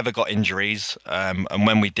hardly ever got injuries, and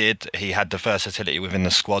when we did, he had the versatility within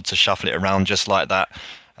the squad to shuffle it around just like that.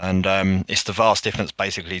 And it's the vast difference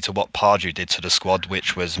basically to what Pardew did to the squad,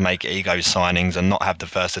 which was make ego signings and not have the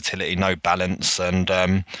versatility, no balance, and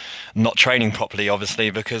not training properly, obviously,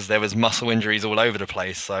 because there was muscle injuries all over the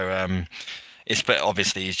place. So but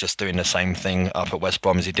obviously he's just doing the same thing up at West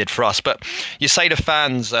Brom as he did for us. But you say the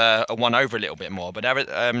fans are won over a little bit more, but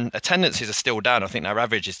attendances are still down. I think their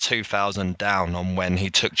average is 2,000 down on when he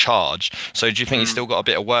took charge. So do you think he's still got a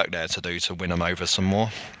bit of work there to do to win them over some more?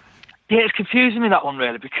 Yeah, it's confusing me, that one,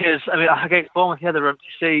 really, because, I mean, against Bournemouth, yeah, there were empty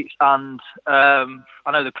seats, and I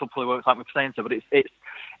know the club probably won't like me for saying so, but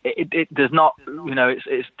it does not, you know,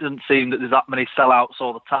 it doesn't seem that there's that many sellouts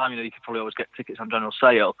all the time. You know, you can probably always get tickets on general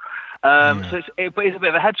sale. So but it's a bit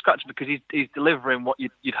of a head scratcher because he's delivering what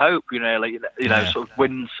you'd hope. You know, like, sort of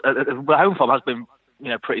wins. The home form has been, you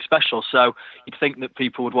know, pretty special. So you'd think that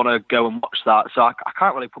people would want to go and watch that. So I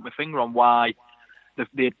can't really put my finger on why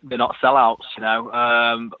they're not sellouts. You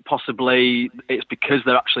know, possibly it's because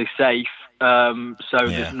they're actually safe.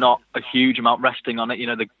 There's not a huge amount resting on it. You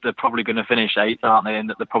know, they're probably going to finish 8th, aren't they? And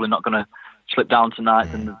that they're probably not going to slip down tonight,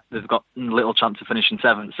 and they've got little chance of finishing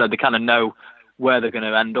 7th. So they kind of know where they're going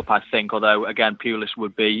to end up, I think. Although, again, Pulis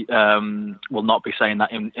will not be saying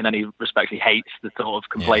that in any respect. He hates the sort of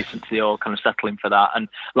complacency or kind of settling for that. And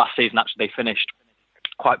last season, actually, they finished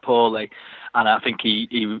quite poorly, and I think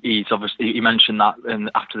he's obviously, he mentioned that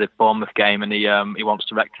after the Bournemouth game, and he wants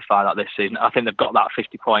to rectify that this season. I think they've got that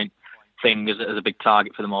 50-point thing as a big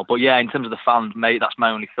target for them all. But yeah, in terms of the fans, mate, that's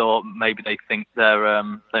my only thought. Maybe they think they're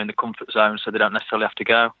in the comfort zone, so they don't necessarily have to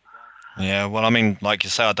go. Yeah, well, I mean, like you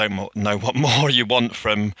say, I don't know what more you want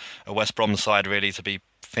from a West Brom side, really, to be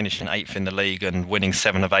finishing 8th in the league and winning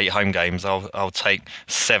 7 of 8 home games. I'll take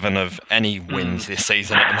 7 of any wins this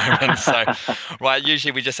season at the moment. So, right,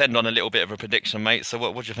 usually we just end on a little bit of a prediction, mate. So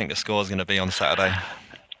what do you think the score's going to be on Saturday?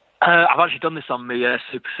 I've actually done this on my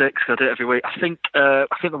Super 6. I do it every week. I think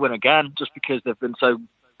they'll win again, just because they've been so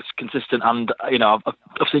consistent. And you know,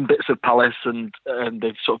 I've seen bits of Palace, and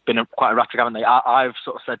they've sort of been quite erratic, haven't they? I've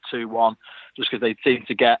sort of said 2-1, just because they seem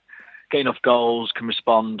to get enough goals, can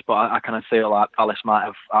respond. But I kind of feel like Palace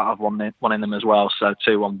might have one in them as well. So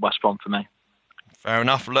 2-1 West Brom for me. Fair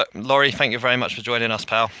enough. Look, Laurie, thank you very much for joining us,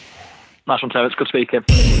 pal. Nice one, Terry. It's good speaking.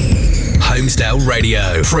 Homesdale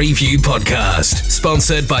Radio Preview Podcast,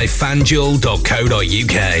 sponsored by FanDuel.co.uk.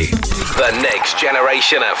 The next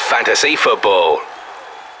generation of fantasy football.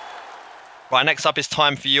 Right, next up is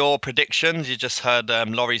time for your predictions. You just heard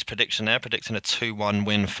Laurie's prediction there, predicting a 2-1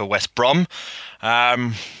 win for West Brom.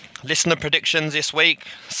 Listener predictions this week.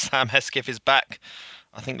 Sam Hesketh is back.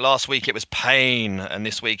 I think last week it was pain, and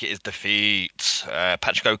this week it is defeat.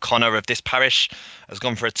 Patrick O'Connor of this parish has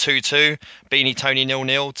gone for a 2-2. Beanie Tony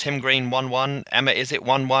 0-0. Tim Green 1-1. Emma Is It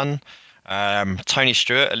 1-1. Tony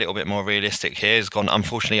Stewart, a little bit more realistic here, has gone,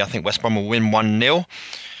 unfortunately, I think West Brom will win 1-0.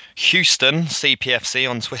 Houston, CPFC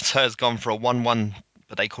on Twitter, has gone for a 1-1,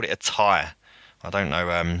 but they call it a tie. I don't know.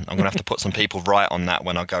 I'm going to have to put some people right on that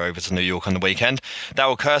when I go over to New York on the weekend.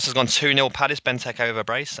 Darryl Curse has gone 2-0 Palace, Benteke over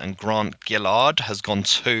Brace, and Grant Gillard has gone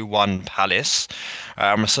 2-1 Palace.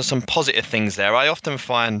 So some positive things there. I often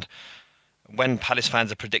find when Palace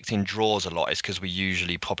fans are predicting draws a lot, it's because we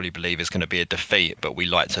usually probably believe it's going to be a defeat, but we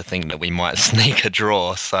like to think that we might sneak a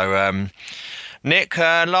draw. So, Nick,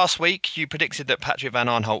 last week you predicted that Patrick Van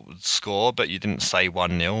Aanholt would score, but you didn't say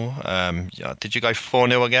 1-0. Did you go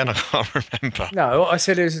 4-0 again? I can't remember. No, I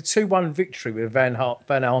said it was a 2-1 victory with Van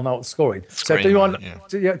Aanholt scoring. So do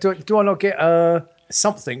I not get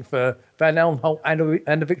something for Van Aanholt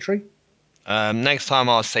and a victory? Next time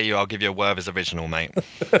I'll see you, I'll give you a Werther's original, mate.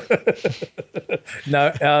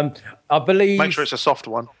 No, I believe... Make sure it's a soft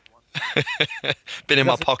one. Been in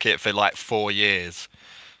my pocket for like 4 years.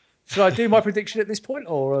 Should I do my prediction at this point,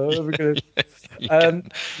 or are we going to?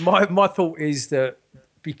 My thought is that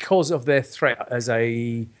because of their threat as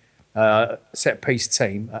a set piece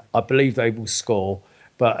team, I believe they will score.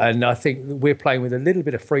 And I think we're playing with a little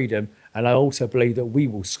bit of freedom, and I also believe that we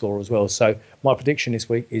will score as well. So my prediction this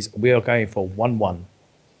week is we are going for 1-1.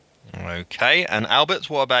 Okay, and Albert,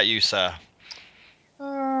 what about you, sir?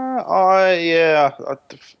 I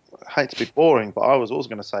hate to be boring, but I was also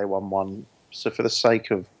going to say 1-1. So for the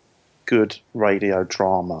sake of good radio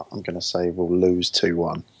drama, I'm going to say we'll lose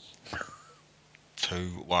 2-1.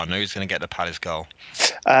 2-1. Who's going to get the Palace goal?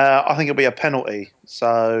 I think it'll be a penalty.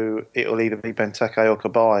 So it'll either be Benteke or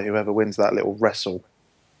Cabaye, whoever wins that little wrestle.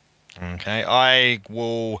 Okay. I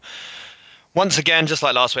will, once again, just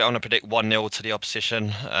like last week, I'm going to predict 1-0 to the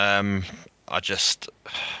opposition. I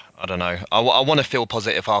don't know. I want to feel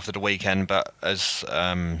positive after the weekend, but as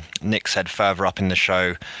Nick said further up in the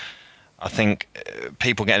show, I think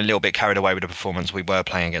people getting a little bit carried away with the performance. We were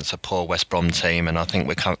playing against a poor West Brom team, and I think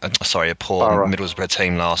a poor Middlesbrough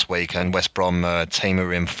team last week, and West Brom team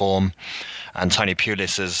are in form. And Tony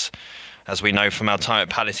Pulis, as we know from our time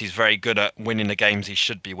at Palace, he's very good at winning the games he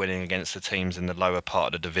should be winning against the teams in the lower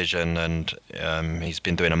part of the division, and he's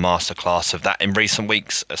been doing a masterclass of that in recent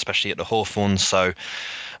weeks, especially at the Hawthorns. So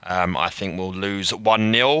I think we'll lose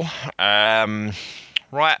 1-0.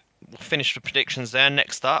 Right, we'll finish the predictions there.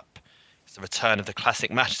 Next up, it's the return of the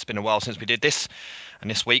classic match. It's been a while since we did this. And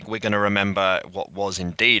this week we're going to remember what was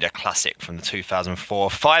indeed a classic from the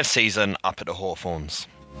 2004-05 season up at the Hawthorns.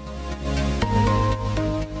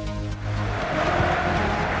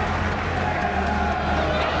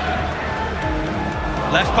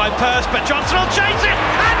 Left by Pearce, but Johnson will chase it!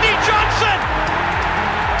 Andy Johnson!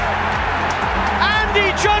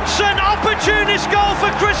 Andy Johnson, opportunist goal for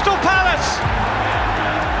Crystal Palace!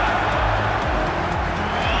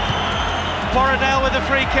 Borradaile with a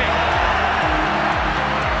free kick.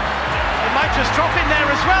 It might just drop in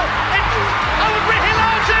there as well. It's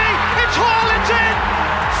Hilati! It's Hall, it's in!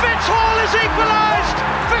 Fitz Hall has equalised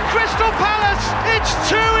for Crystal Palace. It's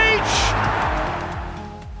 2 each.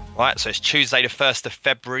 Right, so it's Tuesday the 1st of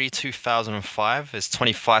February 2005. There's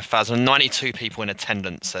 25,092 people in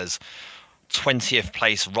attendance as 20th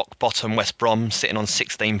place rock bottom West Brom sitting on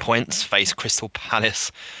 16 points face Crystal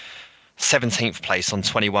Palace 17th place on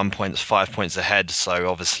 21 points, 5 points ahead. So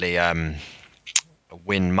obviously a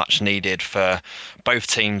win much needed for both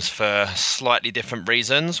teams for slightly different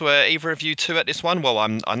reasons. Were either of you two at this one? Well,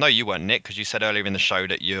 I know you weren't, Nick, because you said earlier in the show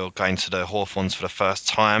that you're going to the Hawthorns for the first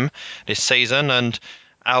time this season. And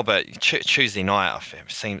Albert, Tuesday night, I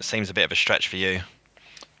think, seems a bit of a stretch for you.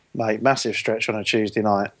 Mate, massive stretch on a Tuesday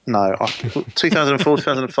night. No, 2004,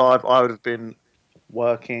 2005, I would have been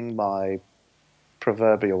working my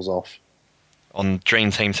proverbials off. On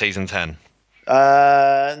Dream Team Season 10?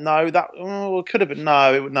 No, it could have been.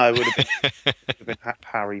 It would have been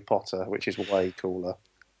Harry Potter, which is way cooler.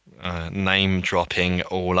 Name dropping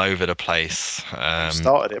all over the place.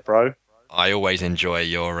 Started it, bro. I always enjoy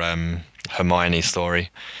your Hermione story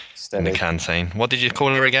in the canteen. What did you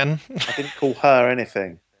call her again? I didn't call her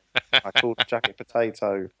anything. I called Jacket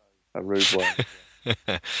Potato a rude word.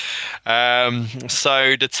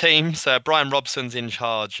 So the teams, Brian Robson's in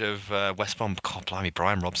charge of West Brom. God blimey,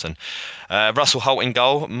 Brian Robson. Russell Holt in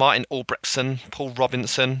goal, Martin Albrechtsen, Paul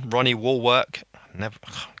Robinson, Ronnie Woolwork.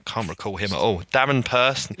 Can't recall him at all. Darren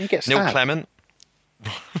Pearce, Neil Clement,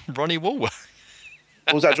 Ronnie Woolwork.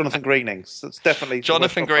 Or was that Jonathan Greenings? That's definitely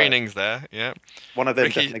Jonathan Greenings there, yeah. One of them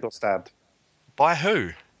definitely got stabbed. By who?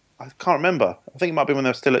 I can't remember. I think it might be when they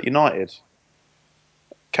were still at United.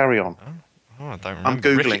 Carry on. Oh, I don't remember. I'm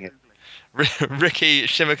Googling it. Ricky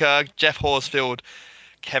Shimaka, Jeff Horsfield,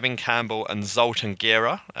 Kevin Campbell and Zoltan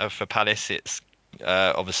Gira. For Palace, it's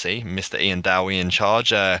obviously Mr. Ian Dowie in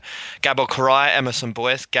charge. Gabor Karai, Emerson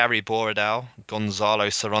Boyce, Gary Borradaile, Gonzalo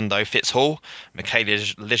Sorondo, Fitz Hall, Michaela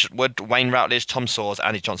Littlewood, Wayne Routledge, Tom Sawers,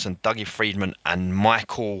 Andy Johnson, Dougie Friedman and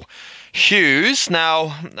Michael Hughes.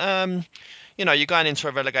 Now, you're going into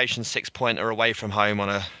a relegation 6-pointer away from home on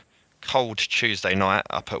a cold Tuesday night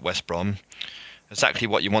up at West Brom. Exactly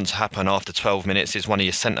what you want to happen after 12 minutes is one of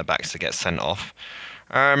your centre-backs to get sent off.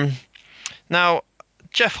 Now,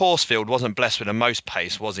 Jeff Horsfield wasn't blessed with the most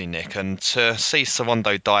pace, was he, Nick? And to see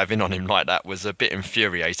Sorondo dive in on him like that was a bit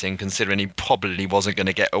infuriating, considering he probably wasn't going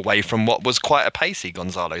to get away from what was quite a pacey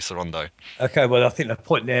Gonzalo Sorondo. Okay, well, I think the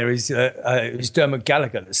point there is it was Dermot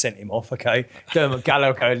Gallagher that sent him off, okay? Dermot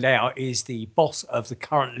Gallagher now is the boss of the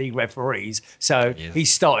current league referees, so he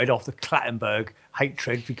started off the Clattenburg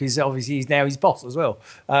hatred because obviously he's now his boss as well.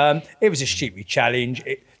 It was a stupid challenge.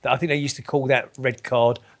 I think they used to call that red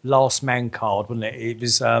card last man card, wasn't it? It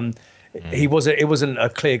was it wasn't a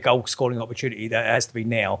clear goal scoring opportunity that it has to be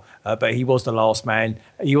now, but he was the last man.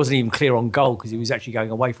 He wasn't even clear on goal because he was actually going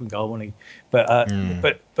away from goal, wasn't he? But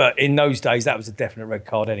in those days that was a definite red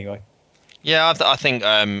card anyway. Yeah, I think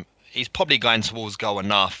he's probably going towards goal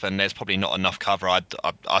enough, and there's probably not enough cover. I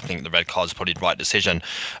think the red card's probably the right decision.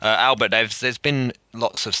 Albert, there's been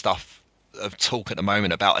lots of stuff of talk at the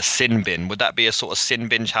moment about a sin bin. Would that be a sort of sin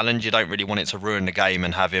bin challenge? You don't really want it to ruin the game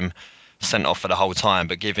and have him sent off for the whole time,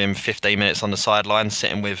 but give him 15 minutes on the sideline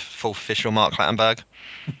sitting with full official Mark Clattenburg?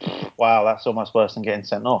 Wow, that's almost worse than getting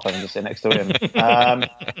sent off, having to sit next to him.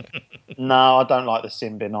 No, I don't like the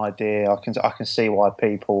sin bin idea. I can see why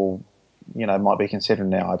people might be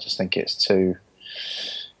considering it. I just think it's too...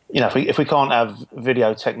 if we can't have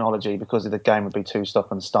video technology because the game would be too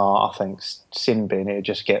stop and start, I think sin bin, it would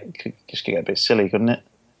just get a bit silly, couldn't it?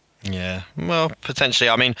 Yeah, well, potentially.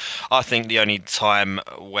 I mean, I think the only time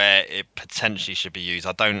where it potentially should be used,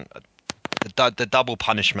 I don't the double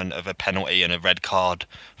punishment of a penalty and a red card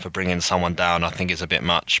for bringing someone down, I think, is a bit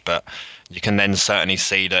much. But you can then certainly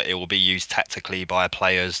see that it will be used tactically by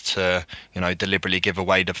players to, deliberately give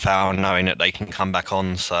away the foul, knowing that they can come back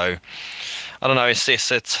on. So I don't know.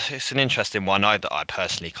 It's an interesting one. I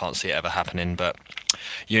personally can't see it ever happening, but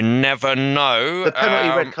you never know. The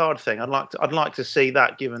penalty red card thing. I'd like to see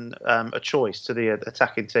that given a choice to the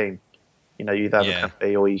attacking team. You either have a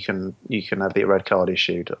penalty or you can have the red card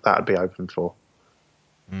issued. That would be open for.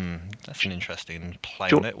 That's an interesting play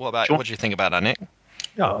on it. What do you think about that, Nick?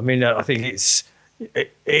 No, I mean, I think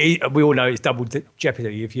we all know it's double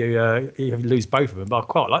jeopardy if you lose both of them. But I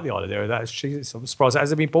quite like the idea of that. I'm surprised it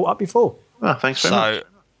hasn't been brought up before. Oh, thanks very much.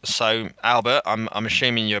 So Albert, I'm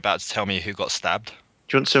assuming you're about to tell me who got stabbed.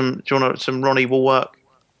 Do you want some Ronnie Woolwork?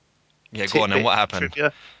 Yeah, go on. And what happened?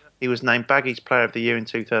 Trivia? He was named Baggies Player of the Year in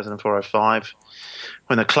 2004-05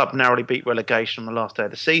 when the club narrowly beat relegation on the last day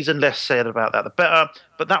of the season. Less said about that, the better.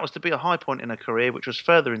 But that was to be a high point in a career, which was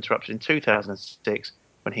further interrupted in 2006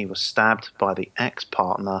 when he was stabbed by the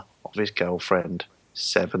ex-partner of his girlfriend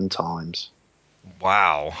 7 times.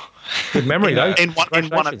 Wow. Good memory, though.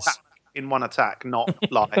 In one attack, not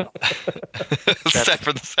like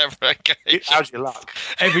 7 occasions. How's your luck?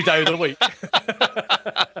 Every day of the week.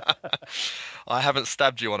 I haven't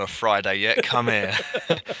stabbed you on a Friday yet. Come here.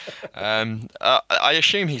 I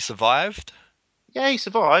assume he survived. Yeah, he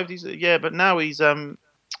survived. But now he's a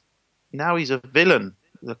villain,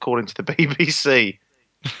 according to the BBC.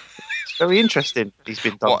 It's very interesting. He's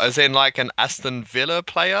been done. What, as in like an Aston Villa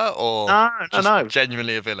player, or no,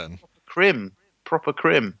 genuinely a villain? Proper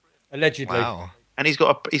crim. Allegedly. Wow. And he's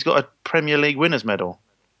got a Premier League winners medal.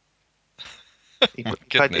 He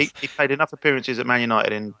played enough appearances at Man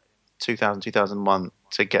United in 2000-2001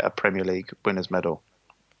 to get a Premier League winners medal.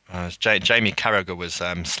 Jamie Carragher was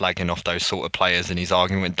slagging off those sort of players in his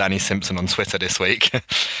argument with Danny Simpson on Twitter this week,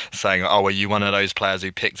 saying, "Oh, were you one of those players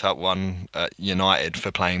who picked up one at United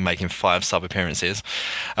for making 5 sub appearances?"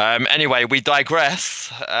 Anyway, we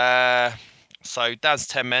digress. So Dad's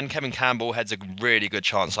 10 men. Kevin Campbell heads a really good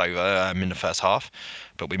chance over in the first half,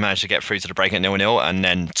 but we managed to get through to the break at 0-0, and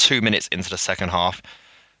then 2 minutes into the second half,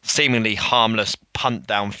 seemingly harmless punt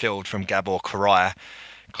downfield from Gabor Kiraly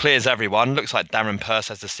clears everyone. Looks like Darren Purse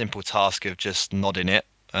has the simple task of just nodding it.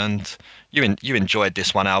 And you enjoyed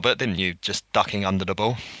this one, Albert, didn't you? Just ducking under the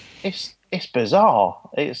ball. It's bizarre.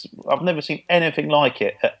 I've never seen anything like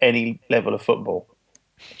it at any level of football.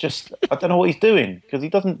 I don't know what he's doing, because he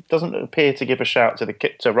doesn't appear to give a shout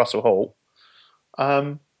to Russell Hall.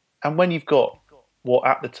 And when you've got what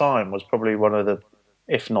at the time was probably one of the,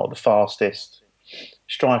 if not the fastest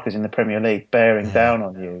strikers in the Premier League bearing down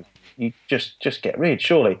on you, you just get rid,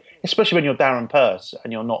 surely. Especially when you're Darren Purse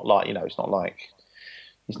and you're not like, it's not like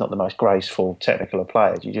he's not the most graceful technical of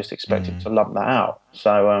players. You just expect him to lump that out.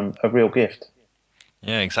 So a real gift.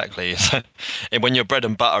 Yeah, exactly. When your bread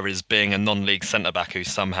and butter is being a non-league centre-back who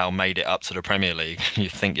somehow made it up to the Premier League, you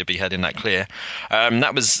think you'd be heading that clear.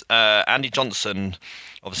 That was Andy Johnson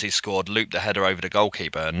obviously scored, looped the header over the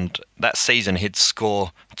goalkeeper, and that season he'd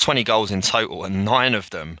score 20 goals in total, and 9 of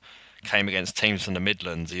them came against teams from the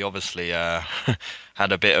Midlands. He obviously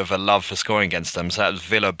had a bit of a love for scoring against them. So that was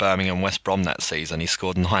Villa, Birmingham, West Brom that season. He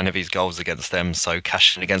scored 9 of his goals against them, so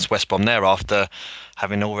cashing against West Brom there after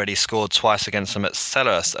having already scored twice against them at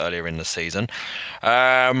Selhurst earlier in the season.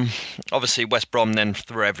 Obviously, West Brom then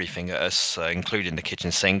threw everything at us, including the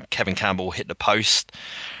kitchen sink. Kevin Campbell hit the post.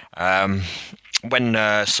 When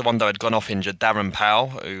Sawando had gone off injured, Darren Powell,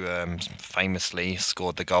 who famously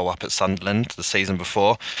scored the goal up at Sunderland the season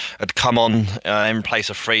before, had come on in place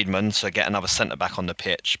of Friedman to get another centre-back on the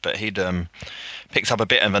pitch, but he'd picked up a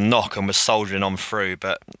bit of a knock and was soldiering on through,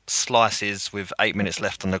 but slices with 8 minutes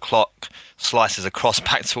left on the clock, slices across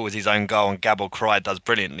back towards his own goal, and Gabor Kiraly does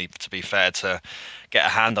brilliantly, to be fair, to get a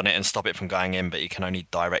hand on it and stop it from going in, but he can only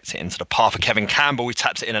direct it into the path of Kevin Campbell, who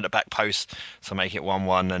taps it in at the back post to make it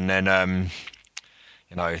 1-1, and then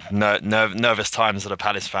nervous times for the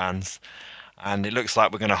Palace fans, and it looks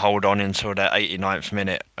like we're going to hold on until the 89th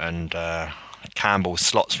minute, and Campbell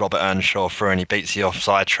slots Robert Earnshaw through and he beats the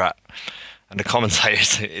offside trap, and the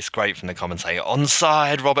commentator, it's great from the commentator,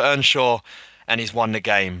 onside Robert Earnshaw, and he's won the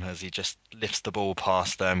game as he just lifts the ball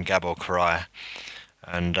past Gabor Kiraly.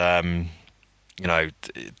 And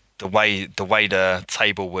the way the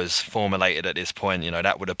table was formulated at this point,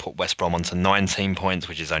 that would have put West Brom onto 19 points,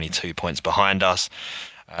 which is only 2 points behind us,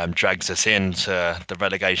 drags us into the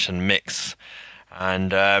relegation mix.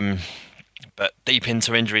 And but deep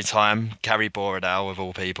into injury time, Gary Borodale, of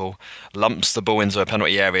all people, lumps the ball into a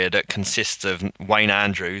penalty area that consists of Wayne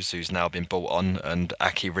Andrews, who's now been brought on, and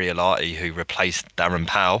Aki Riolati, who replaced Darren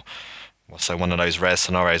Powell. So one of those rare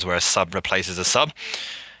scenarios where a sub replaces a sub.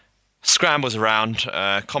 Scrambles around.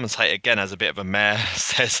 Commentator again has a bit of a mare.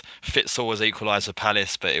 Says Fitzall was equalised for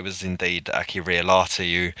Palace, but it was indeed Aki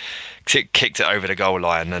Riolati who kicked it over the goal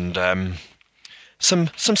line. And some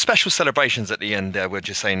special celebrations at the end there, would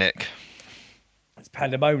you say, Nick? It's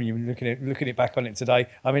pandemonium looking it back on it today.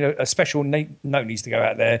 I mean, a special note needs to go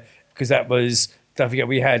out there because that was, don't forget,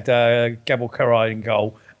 we had Gabor Kiraly in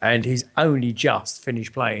goal, and he's only just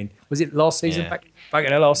finished playing. Was it last season? Yeah. Back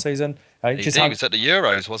in the last season? He was at the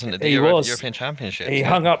Euros, wasn't it? The European Championship. He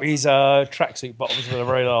hung up his tracksuit bottoms for the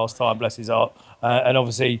very last time, bless his heart. And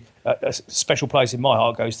obviously, a special place in my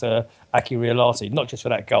heart goes to Aki Riolati, not just for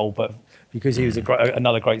that goal, but because he was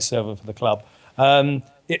another great servant for the club. I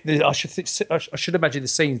should imagine the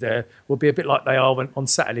scenes there will be a bit like they are on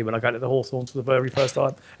Saturday when I go to the Hawthorn for the very first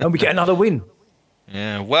time, and we get another win.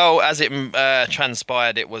 Yeah, well, as it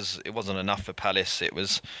transpired, it wasn't enough for Palace. It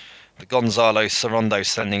was the Gonzalo Sorondo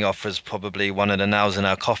sending off was probably one of the nails in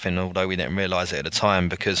our coffin, although we didn't realise it at the time,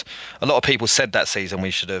 because a lot of people said that season we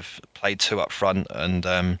should have played two up front,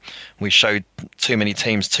 and we showed too many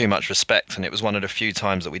teams too much respect, and it was one of the few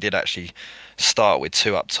times that we did actually start with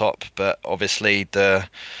two up top. But obviously the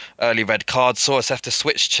early red card saw us have to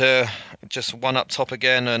switch to just one up top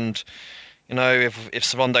again, and you know, if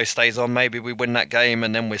Sorondo stays on, maybe we win that game,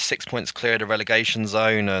 and then we're 6 points clear of the relegation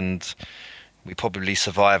zone, and we probably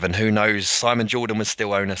survive, and who knows, Simon Jordan would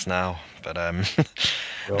still own us now. But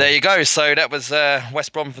there you go. So that was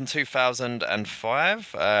West Brom from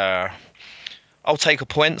 2005. I'll take a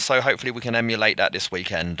point, so hopefully we can emulate that this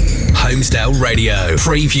weekend. Homesdale Radio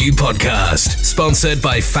Preview Podcast, sponsored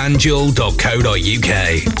by FanDuel.co.uk.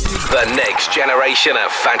 The next generation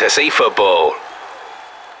of fantasy football.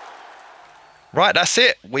 Right, that's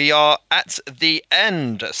it. We are at the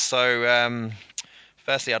end. So,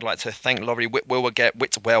 firstly, I'd like to thank Laurie Whitwell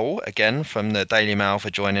again from the Daily Mail for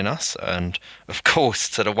joining us. And, of course,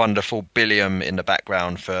 to the wonderful Billiam in the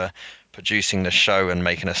background for producing the show and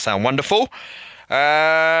making us sound wonderful.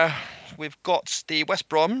 We've got the West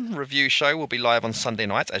Brom review show will be live on Sunday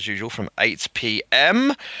night, as usual, from 8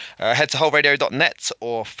 p.m. Head to wholeradio.net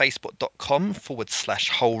or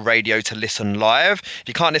facebook.com/wholeradio to listen live. If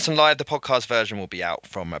you can't listen live, the podcast version will be out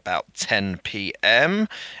from about 10 p.m.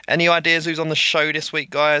 Any ideas who's on the show this week,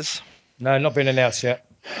 guys? No, not been announced yet.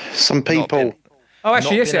 Some people. Oh,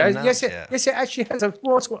 actually, yes, it actually has.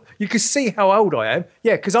 You can see how old I am.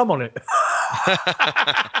 Yeah, because I'm on it.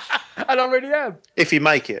 And I really am. If you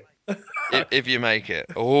make it. If you make it.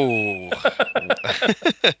 Oh.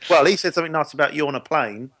 Well, he said something nice about you on a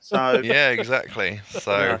plane. So yeah, exactly.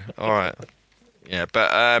 So, all right. Yeah,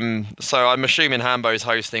 but so I'm assuming Hambo's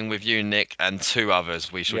hosting with you, Nick, and two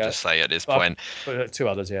others, we should just say at this point. Two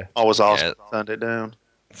others, yeah. I was asked, turned it down.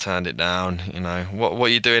 Turned it down, you know. What are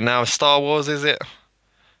you doing now? Star Wars, is it?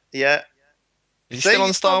 Yeah. Are you still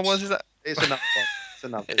on Star Wars, is that? It's another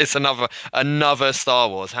one. It's another Star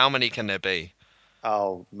Wars. How many can there be?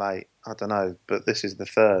 Oh, mate, I don't know, but this is the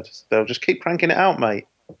third. They'll just keep cranking it out, mate.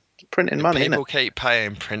 Printing money, People keep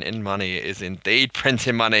paying, printing money. It is indeed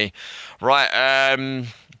printing money. Right,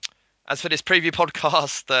 as for this preview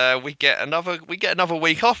podcast, we get another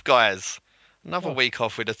week off, guys. Another week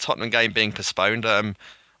off with the Tottenham game being postponed.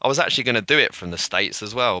 I was actually going to do it from the States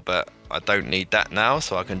as well, but I don't need that now,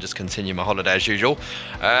 so I can just continue my holiday as usual.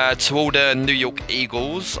 To all the New York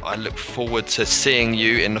Eagles, I look forward to seeing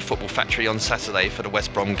you in the Football Factory on Saturday for the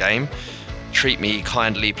West Brom game. Treat me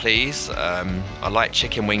kindly, please. I like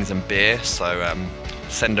chicken wings and beer, so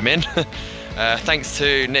send them in. Thanks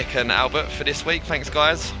to Nick and Albert for this week. Thanks,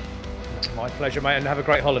 guys. My pleasure, mate, and have a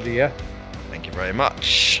great holiday, yeah? Thank you very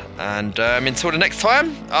much. And until the next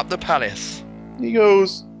time, up the Palace.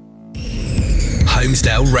 Eagles.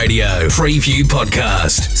 Homesdale Radio Preview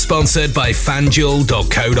Podcast, sponsored by FanDuel.co.uk.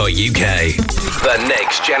 The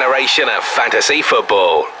next generation of fantasy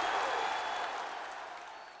football.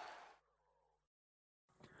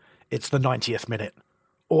 It's the 90th minute.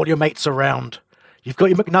 All your mates around. You've got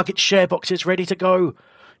your McNugget share boxes ready to go.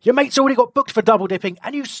 Your mate's already got booked for double dipping,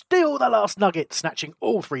 and you steal the last nugget, snatching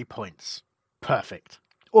all 3 points. Perfect.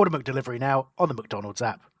 Order McDelivery now on the McDonald's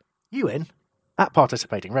app. You in? At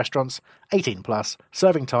participating restaurants, 18 plus,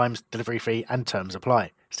 serving times, delivery fee and terms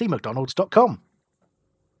apply. See mcdonalds.com.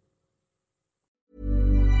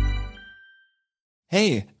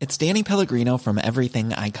 Hey, it's Danny Pellegrino from Everything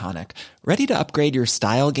Iconic. Ready to upgrade your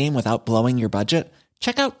style game without blowing your budget?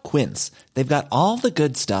 Check out Quince. They've got all the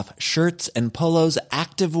good stuff, shirts and polos,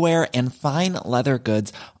 activewear and fine leather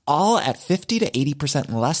goods, all at 50 to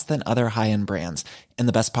 80% less than other high-end brands. And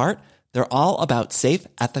the best part? They're all about safe,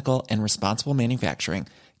 ethical, and responsible manufacturing.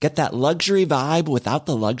 Get that luxury vibe without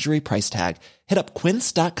the luxury price tag. Hit up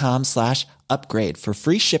quince.com/upgrade for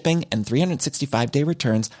free shipping and 365-day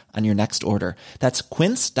returns on your next order. That's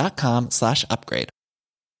quince.com/upgrade.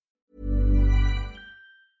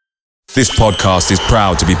 This podcast is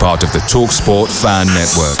proud to be part of the TalkSport Fan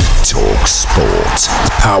Network. TalkSport.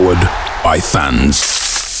 Powered by fans.